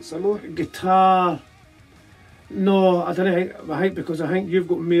 is it similar? Guitar. No, I don't think, because I think you've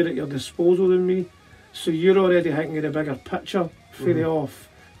got more at your disposal than me, so you're already thinking of the bigger picture for the off,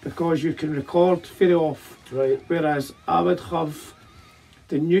 because you can record for the off. Right. Whereas I would have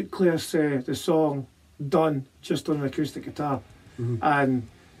the nucleus, the song done just on an acoustic guitar, and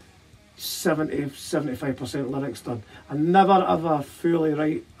 70-75% lyrics done. I never ever fully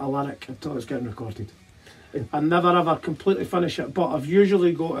write a lyric until it's getting recorded. I never ever completely finish it, but I've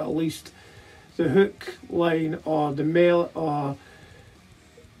usually got at least the hook line or the or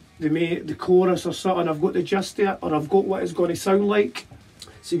the chorus or something. I've got the gist of it, or I've got what it's going to sound like.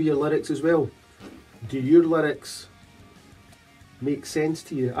 See with your lyrics as well, do your lyrics make sense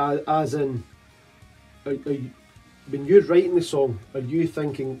to you? As in, when you're writing the song, are you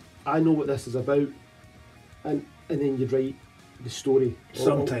thinking, I know what this is about, and then you write the story?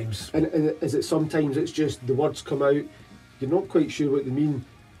 Sometimes. And is it sometimes it's just the words come out, you're not quite sure what they mean,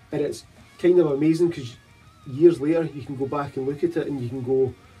 and it's kind of amazing because years later you can go back and look at it and you can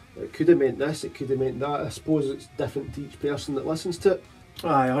go, it could have meant this, it could have meant that. I suppose it's different to each person that listens to it.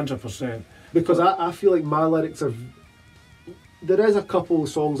 Aye, 100%. Because I feel like my lyrics are... There is a couple of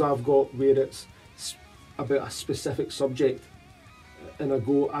songs I've got where it's about a specific subject, and I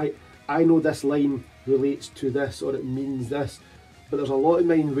go, I know this line relates to this or it means this, but there's a lot of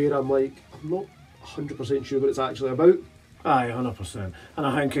mine where I'm like, I'm not 100% sure what it's actually about. Aye, 100%. And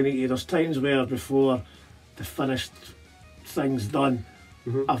I think there's times where before the finished thing's done,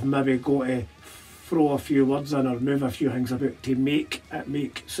 I've maybe got to throw a few words in or move a few things about to make it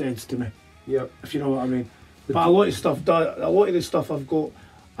make sense to me. Yeah. If you know what I mean. But a lot of the stuff I've got,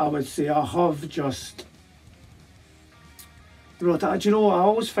 I would say I have just... Do you know, I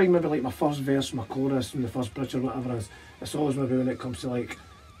always find maybe like my first verse, my chorus and the first bridge or whatever is, it's always maybe when it comes to like,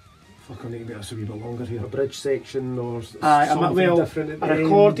 fuck, I need to make this a wee bit longer here. A bridge section or something different at the I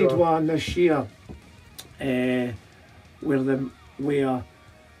recorded end, one this year where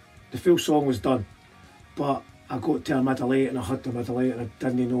the full song was done, but I got to a middle eight and I had the middle eight and I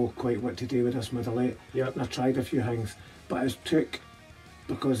didn't know quite what to do with this middle eight. Yep. And I tried a few things, but it took,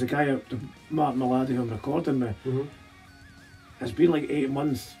 because the guy, Mark Malady who I'm recording with, it's been like 8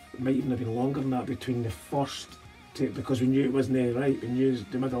 months, it might even have been longer than that, between the first take, because we knew it wasn't right, we knew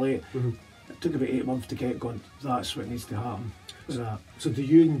the middle eight. It took about 8 months to get going, that's what needs to happen. So do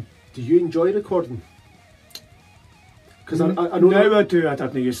you enjoy recording? Because I know now I do, I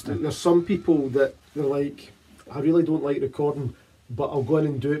didn't used to. There's some people that they're like, I really don't like recording, but I'll go in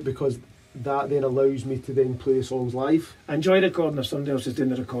and do it because that then allows me to then play the songs live. I enjoy recording if somebody else is doing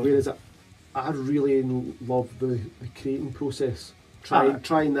the recording. Whereas I really love the creating process.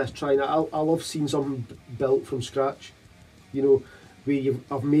 Trying this, trying that. I love seeing something built from scratch. You know, where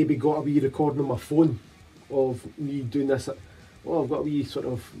I've maybe got a wee recording on my phone of me doing this. Well, I've got a wee sort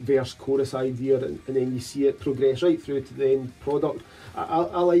of verse chorus idea, and then you see it progress right through to the end product.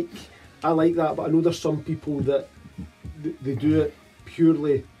 I like that, but I know there's some people that they do it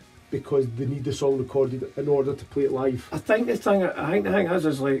purely because they need the song recorded in order to play it live. I think the thing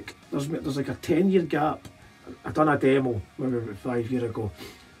is like there's like a 10-year gap. I done a demo maybe about 5 years ago,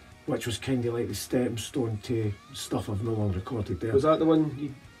 which was kind of like the stepping stone to stuff I've no longer recorded there. Was that the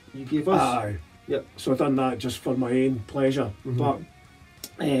one you gave us? Aye. Yep. So I done that just for my own pleasure. But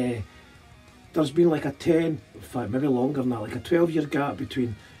there's been like a 10, in fact maybe longer than that, like a 12-year gap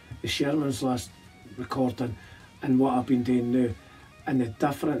between the Shermans last recording and what I've been doing now. And the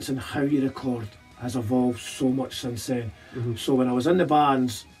difference in how you record has evolved so much since then. So when I was in the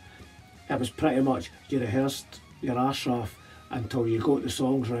bands, it was pretty much you rehearsed your arse off until you got the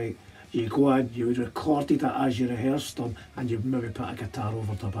songs right. You go in, you recorded it as you rehearsed them, and you maybe put a guitar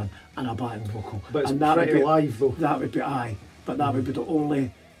overdub in and a backing vocal. But it's and that pretty would be, live though. That would be but that would be the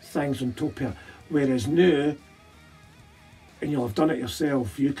only things on top here. Whereas now, and you'll have done it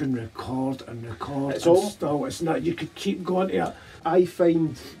yourself, you can record and record it's not, you could keep going to it. I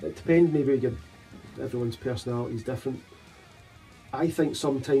find, it depends, maybe everyone's personality is different. I think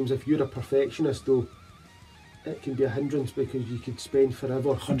sometimes if you're a perfectionist though, it can be a hindrance because you could spend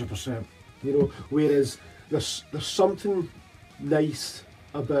forever. 100%. You know, whereas there's something nice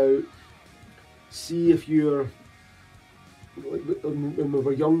about, see if you're, like when we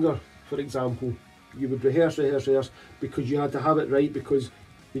were younger, for example, you would rehearse because you had to have it right, because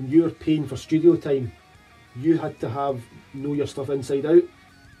when you were paying for studio time, you had to know your stuff inside out,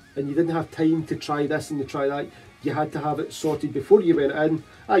 and you didn't have time to try this and to try that. You had to have it sorted before you went in.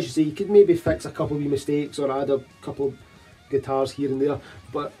 As you say, you could maybe fix a couple of wee mistakes or add a couple of guitars here and there,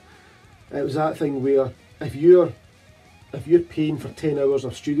 but it was that thing where if you're paying for 10 hours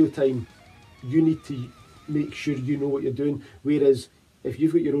of studio time, you need to make sure you know what you're doing. Whereas if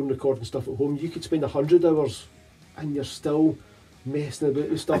you've got your own recording stuff at home, you could spend 100 hours and you're still messing about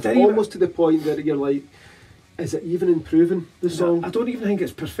with stuff, almost to the point that you're like, is it even improving the song? I don't even think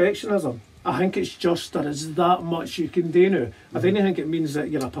it's perfectionism. I think it's just there is that much you can do now. I don't think it means that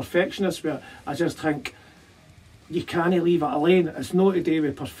you're a perfectionist, but I just think you can't leave it alone. It's not to do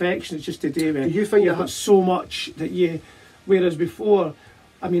with perfection, it's just to do with Do you think you've that got so much that you, whereas before,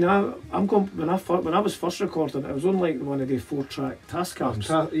 I mean, I'm going, when I was first recording, it was on like one of the 4-track Tascams.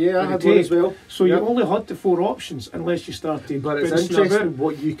 Yeah, I had one as well. So you only had the 4 options unless you started. But it's interesting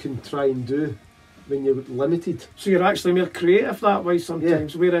what you can try and do when you're limited. So you're actually more creative that way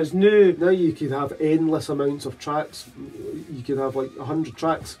sometimes. Whereas now you could have endless amounts of tracks. You could have like 100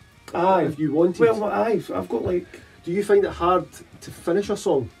 tracks. Aye. If you wanted. Well, I've got like. Do you find it hard to finish a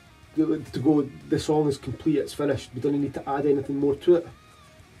song? To go, the song is complete, it's finished. We don't need to add anything more to it.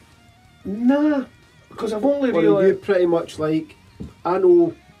 Nah, because I've only Or really. you pretty much like, I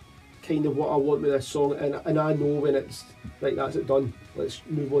know kind of what I want with this song, and I know when it's like that's it done. Let's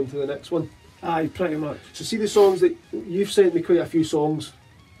move on to the next one. Aye, pretty much. So see the songs that you've sent me quite a few songs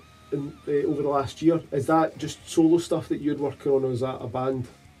in, over the last year. Is that just solo stuff that you're working on, or is that a band?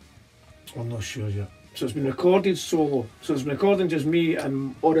 I'm not sure yet. So it's been recorded solo. So it's been recording just me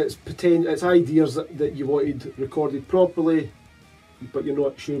and. Or it's it's ideas that you wanted recorded properly, but you're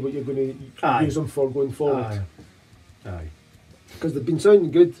not sure what you're going to use them for going forward. Aye. Because they've been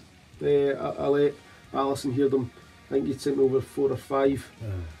sounding good. I let Alison hear them. I think you'd sent me over 4 or 5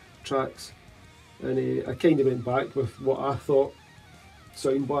 tracks, and I kind of went back with what I thought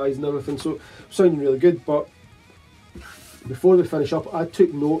sound wise and everything. So sounding really good. But before we finish up, I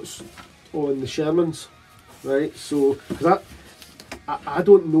took notes on the Shermans, right? So because I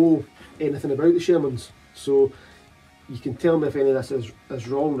don't know anything about the Shermans, so you can tell me if any of this is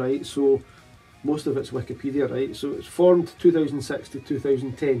wrong, right? So most of it's Wikipedia, right? So it's formed 2006 to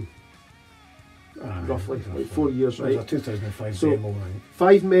 2010, roughly, like 4 years, right? It was a 2005 so demo, right?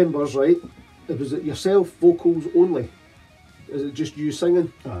 5 members, right? Was it yourself, vocals only? Is it just you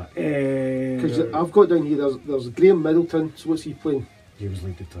singing? Because I've got down here, there's Graham Middleton, so what's he playing? He was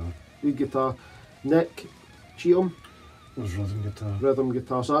lead guitar. Lead guitar. Nick Cheatham Was rhythm guitar. Rhythm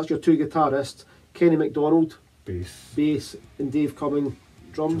guitar. So that's your 2 guitarists. Kenny MacDonald Bass. And Dave Cumming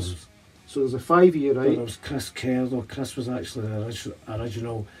drums. So there's a 5 year, right? There was Chris Kerr though. Chris was actually the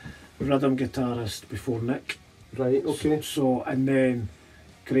original rhythm guitarist before Nick. Right, okay. So and then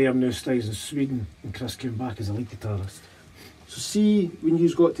Graham now stays in Sweden and Chris came back as a lead guitarist. So see, when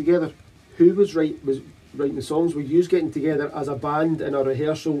you got together, who was writing the songs? Were you getting together as a band in a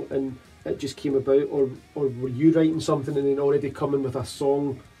rehearsal and it just came about, or were you writing something and then already coming with a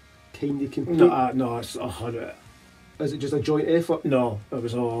song kind of complete? No, it's 100. Is it just a joint effort? No, it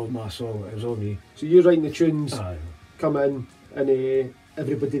was all my song. It was all me. So you're writing the tunes, Aye. come in, and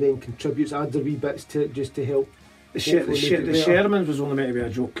everybody then contributes, adds their wee bits to it just to help. The Shermans was only meant to be a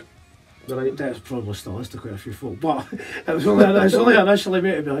joke. Right. That's probably still is to quite a few folk, but it was only initially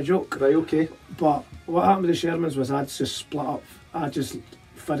meant to be a joke. Right, okay. But what happened with the Shermans was I'd just split up. I just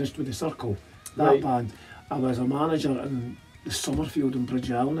finished with the Circle, that Right. band. I was a manager in the Summerfield in Bridge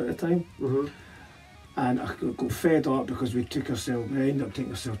Allen at the time, and I got fed up because we ended up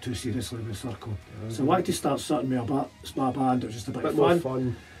taking ourselves too seriously with the Circle. So I wanted to start something with a band. It was just a bit of more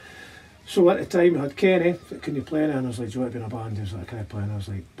fun. So at the time I had Kenny, can you play? And I was like, do you want to be in a band? He was like, can I play? And I was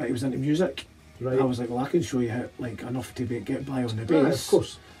like, but he was into music. Right. I was like, well, I can show you how, like, enough to get by on the bass. Of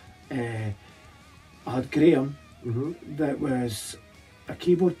course. I had Graham, that was a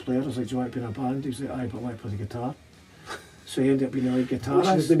keyboard player. I was like, do you want to be in a band? He was like, aye, but I want to play the guitar. So he ended up being a lead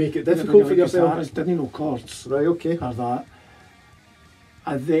guitarist. Which did they make it difficult for yourself? Didn't know chords. Right, okay. Or that.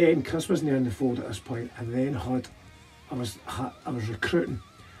 And then, Chris wasn't in the fold at this point, and then I was recruiting,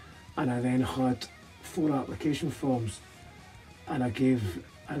 and I then had 4 application forms, and I done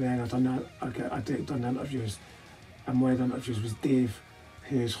interviews, and one of the interviews was Dave,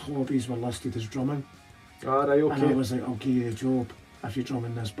 whose hobbies were listed as drumming. Ah, right, okay. And I was like, I'll give you the job if you drum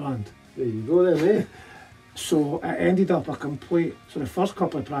in this band. There you go then, eh? So it ended up so the first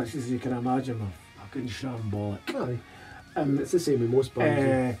couple of practices you can imagine were fucking shambolic. Aye. It's the same with most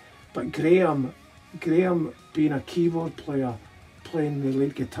bands. But Graham being a keyboard player, playing the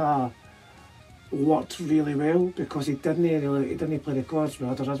lead guitar, worked really well because he didn't play the chords with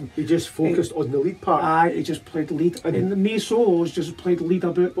other rhythm. He just focused on the lead part. Aye, he just played lead. And the me solos just played lead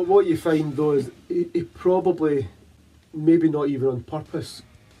a bit. But what you find though is he probably, maybe not even on purpose,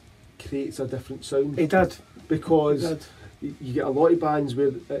 creates a different sound. He did. Because you get a lot of bands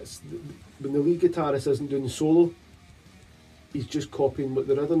where when the lead guitarist isn't doing the solo, he's just copying what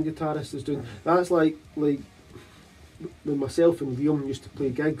the rhythm guitarist is doing. That's like when myself and Liam used to play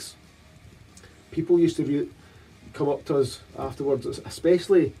gigs, people used to come up to us afterwards,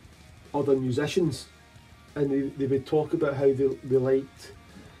 especially other musicians, and they would talk about how they liked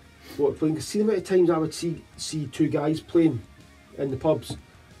what playing. Because see the amount of times I would see 2 guys playing in the pubs,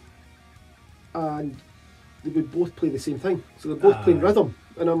 and they would both play the same thing. So they're both playing rhythm,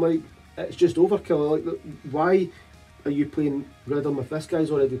 and I'm like, it's just overkill. Like, why are you playing rhythm if this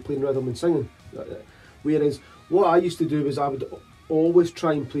guy's already playing rhythm and singing? Whereas what I used to do was I would always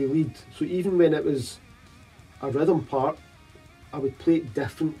try and play lead. So even when it was a rhythm part, I would play it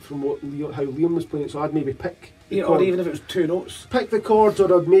different from how Liam was playing it. So I'd maybe pick the chord, or even if it was 2 notes. pick the chords,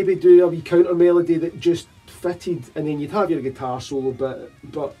 or I'd maybe do a wee counter melody that just fitted, and then you'd have your guitar solo bit,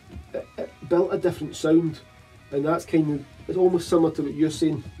 but it built a different sound, and that's kind of, it's almost similar to what you're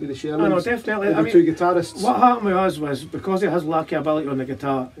saying with the Shermans. I know, definitely. The two guitarists. What happened with us was, because he has lack of ability on the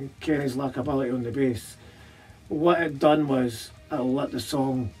guitar and Kenny's lack of ability on the bass, what it done was it let the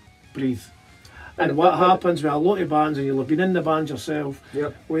song breathe. And what happens with a lot of bands, and you'll have been in the band yourself,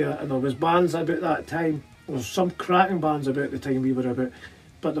 Yep. and there was bands about that time, there was some cracking bands about the time we were about,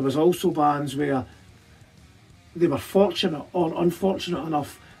 but there was also bands where they were fortunate or unfortunate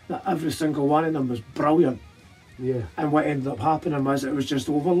enough that every single one of them was brilliant. Yeah. And what ended up happening was it was just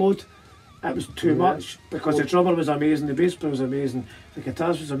overload. It was too much, because the drummer was amazing, the bass player was amazing, the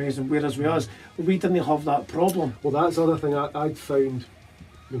guitarist was amazing, whereas with us, we didn't have that problem. Well, that's the other thing I'd found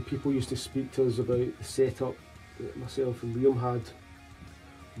when people used to speak to us about the setup that myself and Liam had,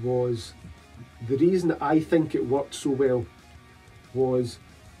 was the reason that I think it worked so well was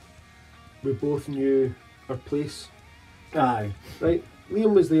we both knew our place. Aye. Right?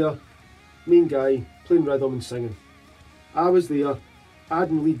 Liam was there, main guy, playing rhythm and singing. I was there,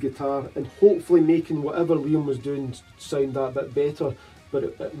 adding lead guitar and hopefully making whatever Liam was doing sound that bit better, but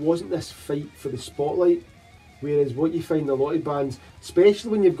it wasn't this fight for the spotlight. Whereas what you find in a lot of bands,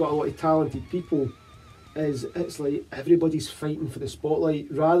 especially when you've got a lot of talented people, is it's like everybody's fighting for the spotlight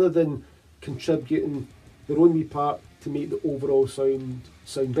rather than contributing their own wee part to make the overall sound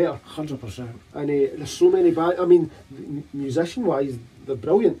better. 100%. And there's so many bands, I mean, musician wise, they're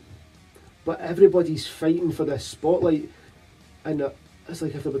brilliant, but everybody's fighting for this spotlight, and it's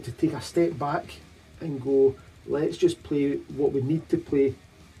like if they were to take a step back and go, let's just play what we need to play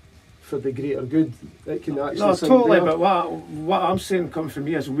for the greater good, it can actually No, sound totally, better. but what I'm saying coming from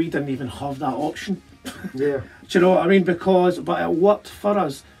me is we didn't even have that option. Yeah. Do you know what I mean? But it worked for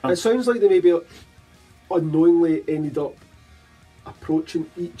us. It sounds like they maybe unknowingly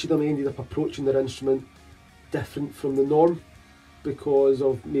each of them ended up approaching their instrument different from the norm because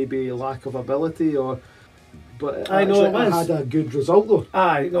of maybe lack of ability, but it had a good result though.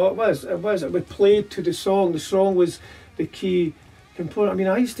 Aye, no, it was. We played to the song. The song was the key component. I mean,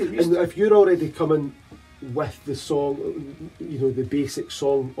 I used to... And if you're already coming with the song, you know, the basic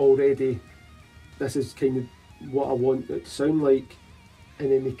song already, this is kind of what I want it to sound like, and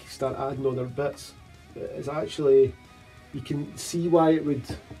then they start adding other bits, it's actually, you can see why it would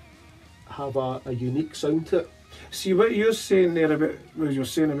have a unique sound to it. See, what you're saying there about, what you were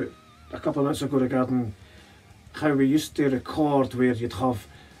saying about a couple of minutes ago regarding how we used to record, where you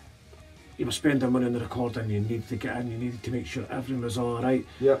were spending money on the recording, you needed to get in, you needed to make sure everything was alright.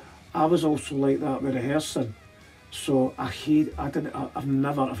 Yeah. I was also like that with rehearsing. So I've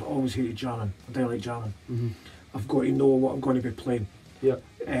always hated jamming. I don't like jamming. Mm-hmm. I've got to know what I'm going to be playing. Yeah.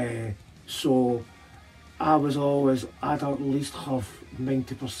 So I'd at least have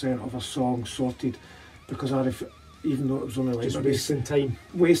 90% of a song sorted, because even though it was only like just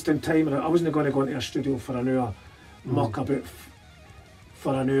wasting time. And I wasn't going to go into a studio for an hour, muck about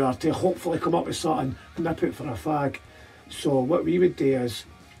for an hour to hopefully come up with something, nip it for a fag. So what we would do is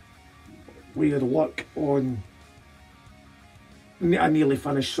we would work on a nearly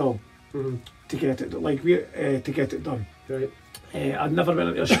finished song to get it done. Right. I'd never went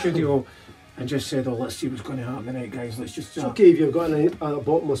into a studio and just said, "Oh, let's see what's going to happen tonight, guys. Let's just." It's okay if you've got a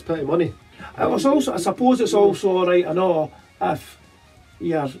bottomless pit of money. It was also, I suppose, it's also alright. I know if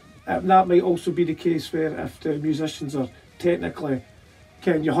that might also be the case where if the musicians are technically,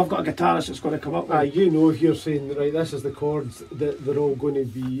 you have got a guitarist that's going to come up with. You know, if you're saying, right, this is the chords, that they're all going to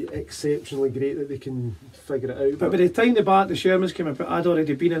be exceptionally great, that they can figure it out. But by the time the Shermans came about, I'd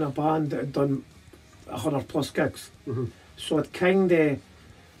already been in a band that had done 100+ gigs. Mm-hmm. So I'd kind of,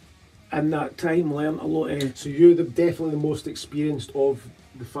 in that time, learnt a lot of... So you're definitely the most experienced of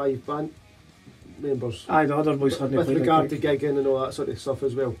the 5 band members. Aye, the other boys hadn't with played regard to gig. gigging and all that sort of stuff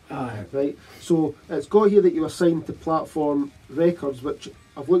as well. Aye. Right, so it's got here that you were signed to Platform Records, which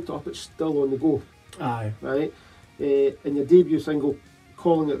I've looked up, it's still on the go. Aye. Right, and your debut single,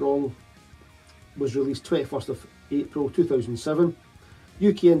 Calling It Wrong, was released 21st of April 2007. UK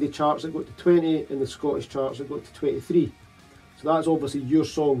indie charts, it got to 20, and the Scottish charts, it got to 23. So that's obviously your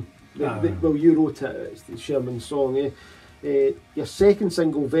song. Well, you wrote it, it's the Sherman song. Your second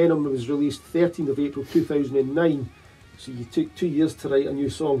single, Venom, was released 13th of April 2009. So you took 2 years to write a new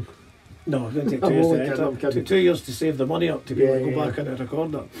song. No, it didn't take I'm 2 years only to kidding, edit. I'm It kidding. took 2 years to save the money up to be able to Yeah, go yeah. back in and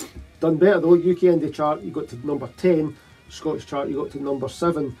record it. Done better though. UK Indie chart, you got to number 10. Scottish chart, you got to number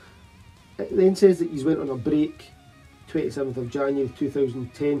 7. It then says that you went on a break 27th of January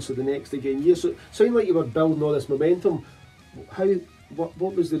 2010, so the next again year. So it sounded like you were building all this momentum.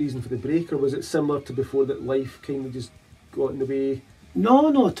 What was the reason for the break, or was it similar to before, that life kind of just got in the way? No,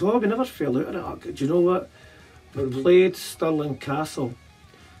 no at all. We never fell out of it. Do you know what? We played Stirling Castle,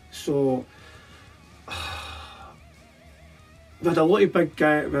 so we had a lot of big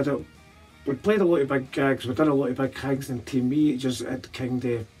gigs. We played a lot of big gigs. We done a lot of big gigs, and to me, it kind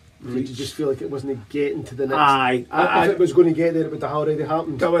of. Did you just feel like it wasn't getting to the next? Aye, if it was going to get there, it would have already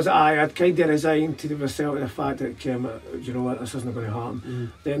happened. I'd kind of resigned to myself to the fact that do you know what, this isn't going to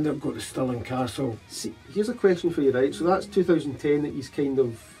happen. They ended up going to Stirling Castle. See, here's a question for you, right? So that's 2010 that he's kind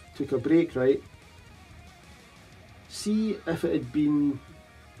of took a break, right? See if it had been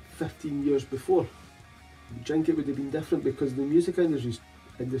 15 years before, do you think it would have been different? Because the music industry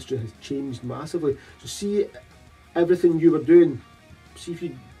has changed massively. So see everything you were doing, see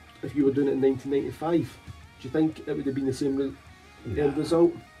if you were doing it in 1995, do you think it would have been the same end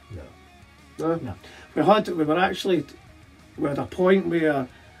result? No. We had a point where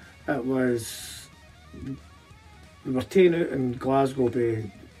it was, we were taken out in Glasgow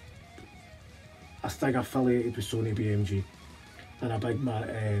by a thing affiliated with Sony BMG, and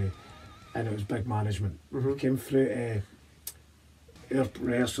and it was big management. Came through to our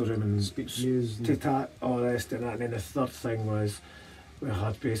rehearsal room and to all the rest of that, and then the third thing was we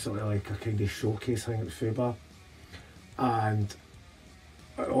had basically like a kind of showcase thing at the Fubar, and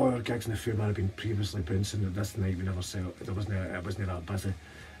all our gigs in the Fubar had been previously bouncing. At this night we never sell, it wasn't that busy,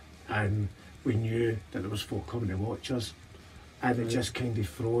 and we knew that there was folk coming to watch us, and it just kind of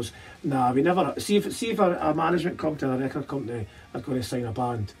froze. Nah, we never see if a management come to a record company are going to sign a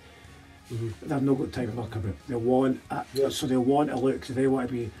band. They've not got time to muck about. They want it, so they want a look. So they want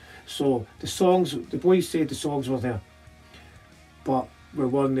to be. So the songs, the boys said the songs were there, but we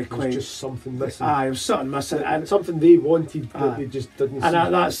weren't quite. There was just something missing. It was something missing, and something they wanted, but they just didn't.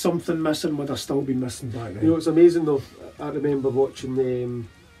 And that something missing would have still been missing back then. You know, it's amazing though. I remember watching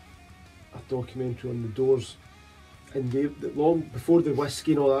a documentary on the Doors, and they long before the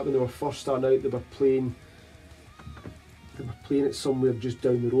whiskey and all that, when they were first starting out, they were playing it somewhere just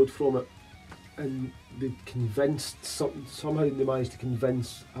down the road from it. And they somehow they managed to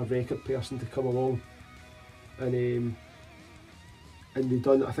convince a record person to come along, and I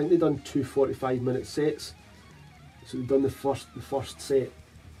think they done 2 45-minute sets. So they done the first set,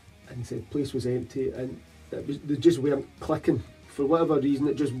 and the place was empty, and they just weren't clicking for whatever reason.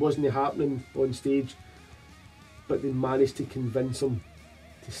 It just wasn't happening on stage, but they managed to convince him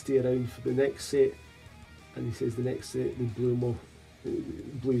to stay around for the next set, and he says the next set they blew him off.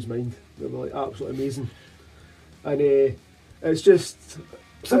 It blew his mind. They were like absolutely amazing, and it's just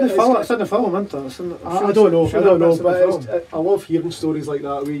it's in the film, isn't it? I don't know, but I love hearing stories like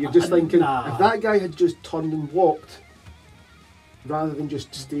that where you're just thinking, if that guy had just turned and walked rather than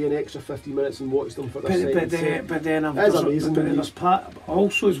just stay an extra 50 minutes and watch them for their second set. But then it's amazing. But there's part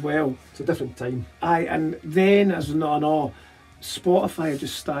also as well. It's a different time. Aye, and then as no. Spotify had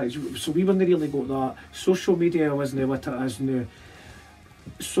just started, so we weren't really got that. Social media wasn't what it is now.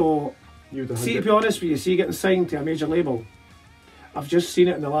 So, see, to be honest with you, see getting signed to a major label, I've just seen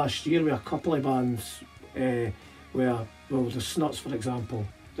it in the last year with a couple of bands where, well, the Snuts, for example,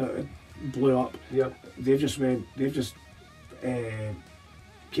 that blew up. Yep. They've just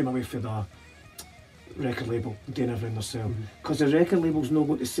came away from the record label, doing everything themselves. Because the record label's not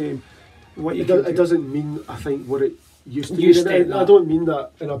got the same. It doesn't mean, I think, what it used to be. I don't mean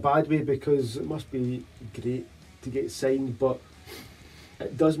that in a bad way, because it must be great to get signed, but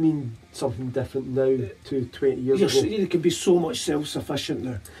it does mean something different now to 20 years ago. You can be so much self-sufficient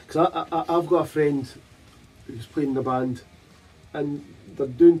now. Because I've got a friend who's playing in the band, and they're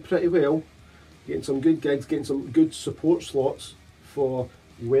doing pretty well, getting some good gigs, getting some good support slots for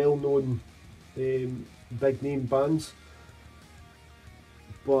well-known big name bands,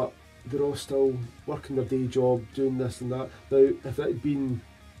 but they're all still working their day job, doing this and that. Now, if it had been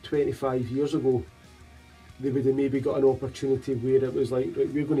 25 years ago, they would have maybe got an opportunity where it was like,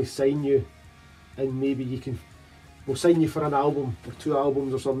 right, we're going to sign you, and maybe we'll sign you for an album or 2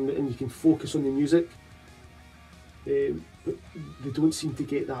 albums or something, and you can focus on the music. But they don't seem to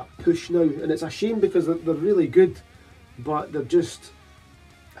get that push now, and it's a shame, because they're really good, but they're just,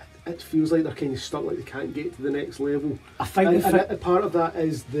 it feels like they're kind of stuck, like they can't get to the next level. I think and part of that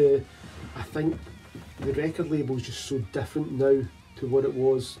is I think the record label is just so different now to what it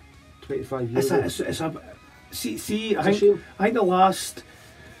was 25 years ago. I think the last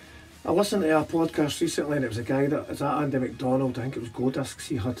I listened to a podcast recently and it was a guy that was at Andy McDonald, I think it was Go Discs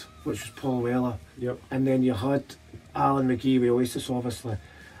he had, which was Paul Weller. Yep. And then you had Alan McGee with Oasis, obviously.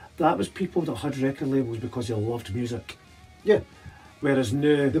 That was people that had record labels because they loved music. Yeah. Whereas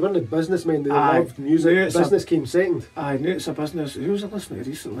now... They weren't businessmen, they loved music. Business came second. I knew it's a business. Who was I listening to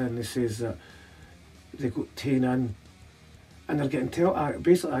recently and they says that they got ta'en in and they're getting told,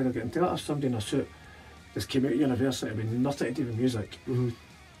 basically they're getting told if somebody in a suit that's came out of university with nothing to do with music,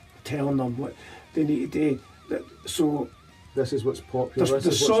 telling them what they need to do. So this is what's popular.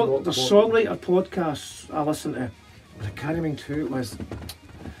 There's songwriter podcasts I listen to. I can't even who it was.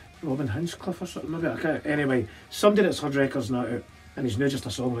 Robin Hinchcliffe or something maybe. I can't. Anyway, somebody that's had records now out and he's now just a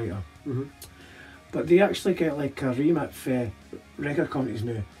songwriter. But they actually get like a remit for record companies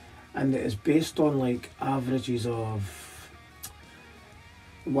now, and it is based on like averages of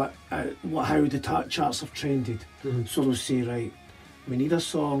how the charts have trended. So they'll say, right, we need a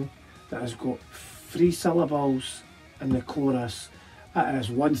song that has got 3 syllables in the chorus. It is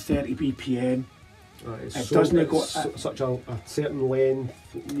 130 BPM. It doesn't go such a certain length,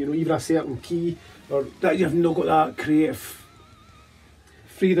 you know, even a certain key, or that you've not got that creative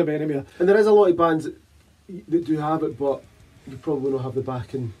freedom anymore. And there is a lot of bands that do have it, but you probably don't have the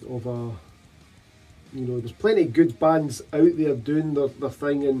backing of a. You know, there's plenty of good bands out there doing their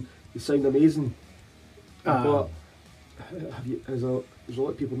thing and they sound amazing. But there's a lot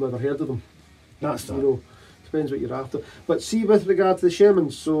of people never heard of them. That's that. You know, depends what you're after. But see, with regard to the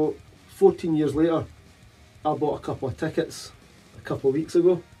Shermans, so 14 years later, I bought a couple of tickets a couple of weeks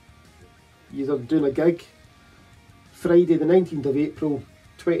ago. You're doing a gig Friday the 19th of April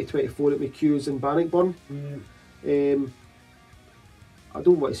 2024 at McHugh's in Bannockburn. I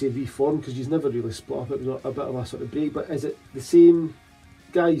don't want to say reform because you've never really split up, it was a bit of a sort of break, but is it the same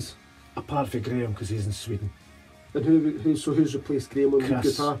guys? Apart from Graham because he's in Sweden. And who's replaced Graham on lead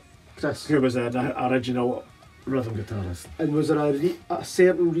guitar? Chris. Who was the original rhythm guitarist. And was there a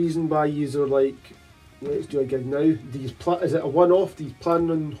certain reason why you were like, let's do a gig now? Is it a one-off? Do you plan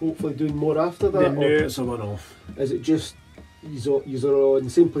on hopefully doing more after that? They knew it's a one-off. Is it just you're all in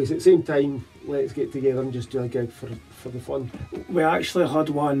the same place at the same time, let's get together and just do a gig for the fun? We actually had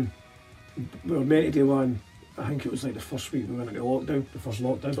one, we were meant to do one, I think it was like the first week we went into lockdown, the first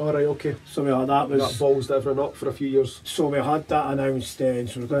lockdown. Alright, okay. So we had that ballsed everyone up for a few years. So we had that announced then,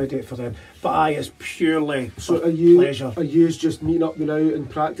 so we're going to do it for them. But it's purely pleasure. Are you just meeting up now and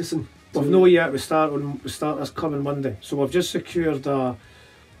practising? We've no yet, we start this coming Monday. So we've just secured a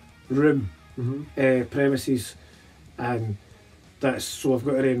room, premises, and so I've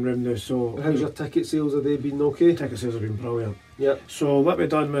got our own room now. So how's your ticket sales? Have they been okay? Ticket sales have been brilliant. Yeah. So what we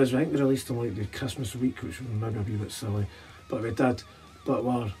done was, I think we released them like the Christmas week, which was maybe a wee bit silly, but we did. But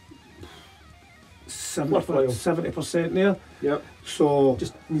we're 70% there. Yep. So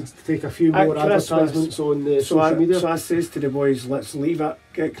just needs to take a few more advertisements on the social media. So I says to the boys, let's leave it,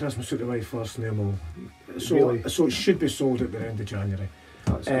 get Christmas out the way first, and then we'll. So it should be sold at the end of January.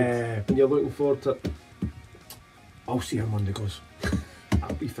 That's good. And you're looking forward to it? I'll see how Monday goes.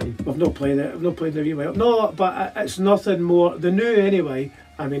 That'll be fine. I've not played it. I've not played the remake. No, but it's nothing more. The new anyway.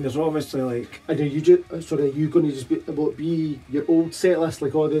 I mean, there's obviously like. And are you going to just be your old set list,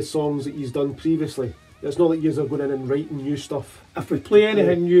 like all the songs that you've done previously? It's not like you're going in and writing new stuff. If we play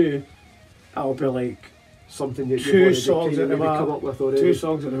anything new, it'll be like something that two songs at the come up with already. 2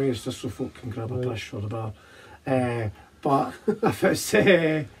 songs at the main, just so folk can grab a pish for the bar. But if it's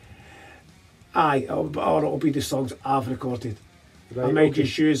it'll be the songs I've recorded. Right, I might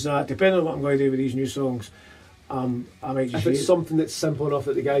just use that, depending on what I'm going to do with these new songs. I might just if it's something that's simple enough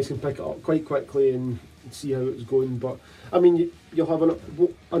that the guys can pick it up quite quickly and see how it's going. But I mean, you'll have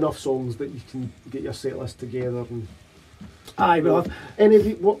enough songs that you can get your set list together. And we'll have.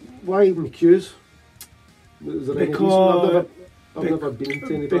 Why McHugh's? Is there because any reason? I've never been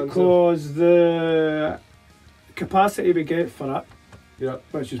to any bands. Because the capacity we get for it. Yeah.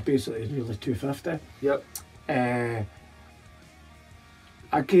 Which is basically nearly 250. Yep.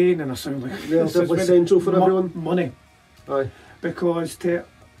 Again, and I sound like relatively central for everyone. Money. Aye. Because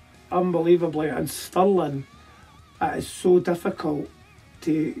unbelievably in Stirling, it is so difficult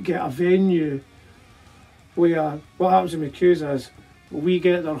to get a venue where what happens in McHugh's is we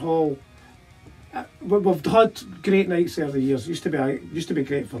get their hall. We've had great nights there over the years. Used to be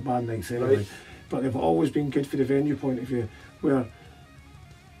great for band nights anyway, right. But they've always been good for the venue point of view. Where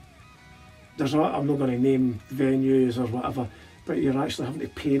I'm not going to name venues or whatever, but you're actually having to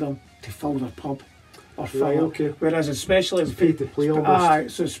pay them to fill their pub or fill it. Okay. Whereas especially it's pay to play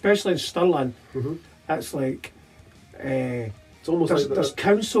almost. So especially in Stirling, it's like it's almost there's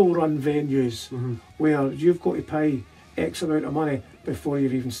council run venues where you've got to pay X amount of money before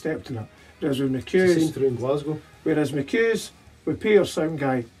you've even stepped in it. Whereas with It's the same McHugh's, through in Glasgow. we pay our sound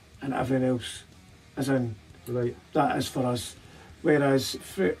guy and everything else, as in, Right. that is for us. Whereas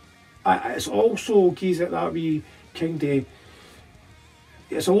it's also gives it that wee kind of,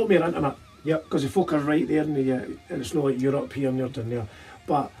 it's a lot more intimate. Yep. Because the folk are right there and it's not like you're up here and you're down there.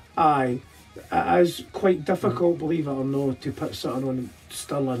 But it is quite difficult, believe it or not, to put something on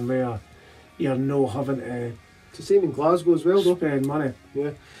Stirling where you're not having to It's the same in Glasgow as well, though. spend money.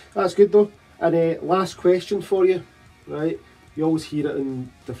 Yeah, that's good though. And last question for you, right? You always hear it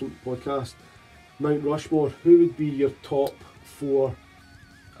in different podcasts. Mount Rushmore, who would be your top 4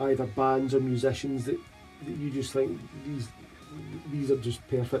 either bands or musicians that you just think these are just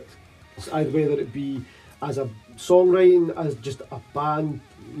perfect? Either whether it be as a songwriting, as just a band,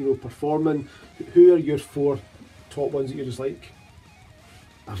 performing. Who are your 4 top ones that you just like?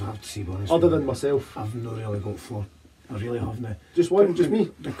 I've had to see one. Other than myself, I've not really got 4. I really haven't. just one, just me.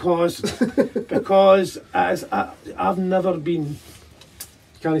 Because I've never been.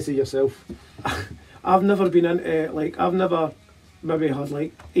 Can't you say yourself? I've never been into I've never maybe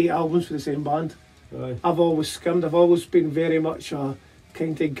had 8 albums for the same band. Aye. I've always skimmed. I've always been very much a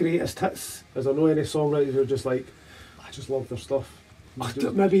kind of greatest hits. As I know any songwriters who are just like, I just love their stuff.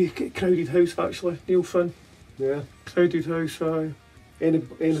 Maybe Crowded House actually. Neil Finn. Yeah. Crowded House.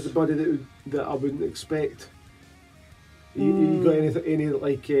 Anybody that I wouldn't expect. You got any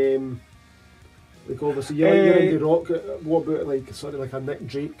obviously you're into rock. What about sort of like a Nick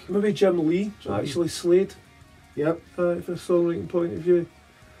Drake? Maybe Jim Lee. Actually Slade. Yep. From a songwriting point of view.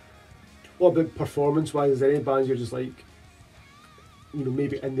 What about performance wise? Is there any bands you're just like,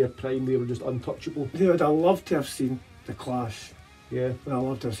 maybe in their prime they were just untouchable? Yeah, I'd love to have seen The Clash. Yeah. I'd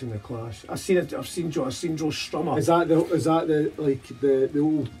love to have seen The Clash. I've seen Joe Strummer. Is that the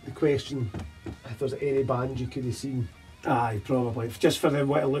old question? If there's any band you could have seen? Aye, probably. Just for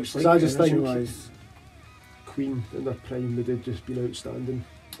what it looks like. I just think visualise. Queen in their prime would have just been outstanding.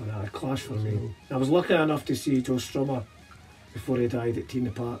 Nah, Clash for me. I was lucky enough to see Joe Strummer before he died at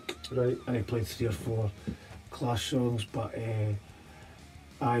Tina Park. Right. And he played 3 or 4 Clash songs, but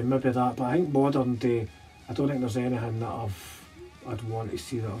aye, maybe that. But I think modern day, I don't think there's anything that I'd want to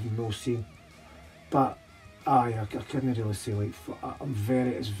see that I've not seen. But aye, I couldn't really say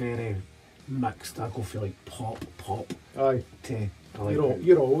it's very mixed. I go for pop. Aye.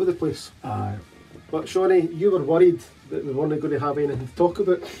 You're all over the place. Aye. But Shawnee, you were worried that we weren't going to have anything to talk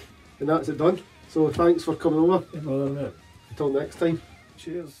about, and that's it done. So thanks for coming over. No bother, mate. Until next time.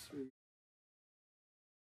 Cheers.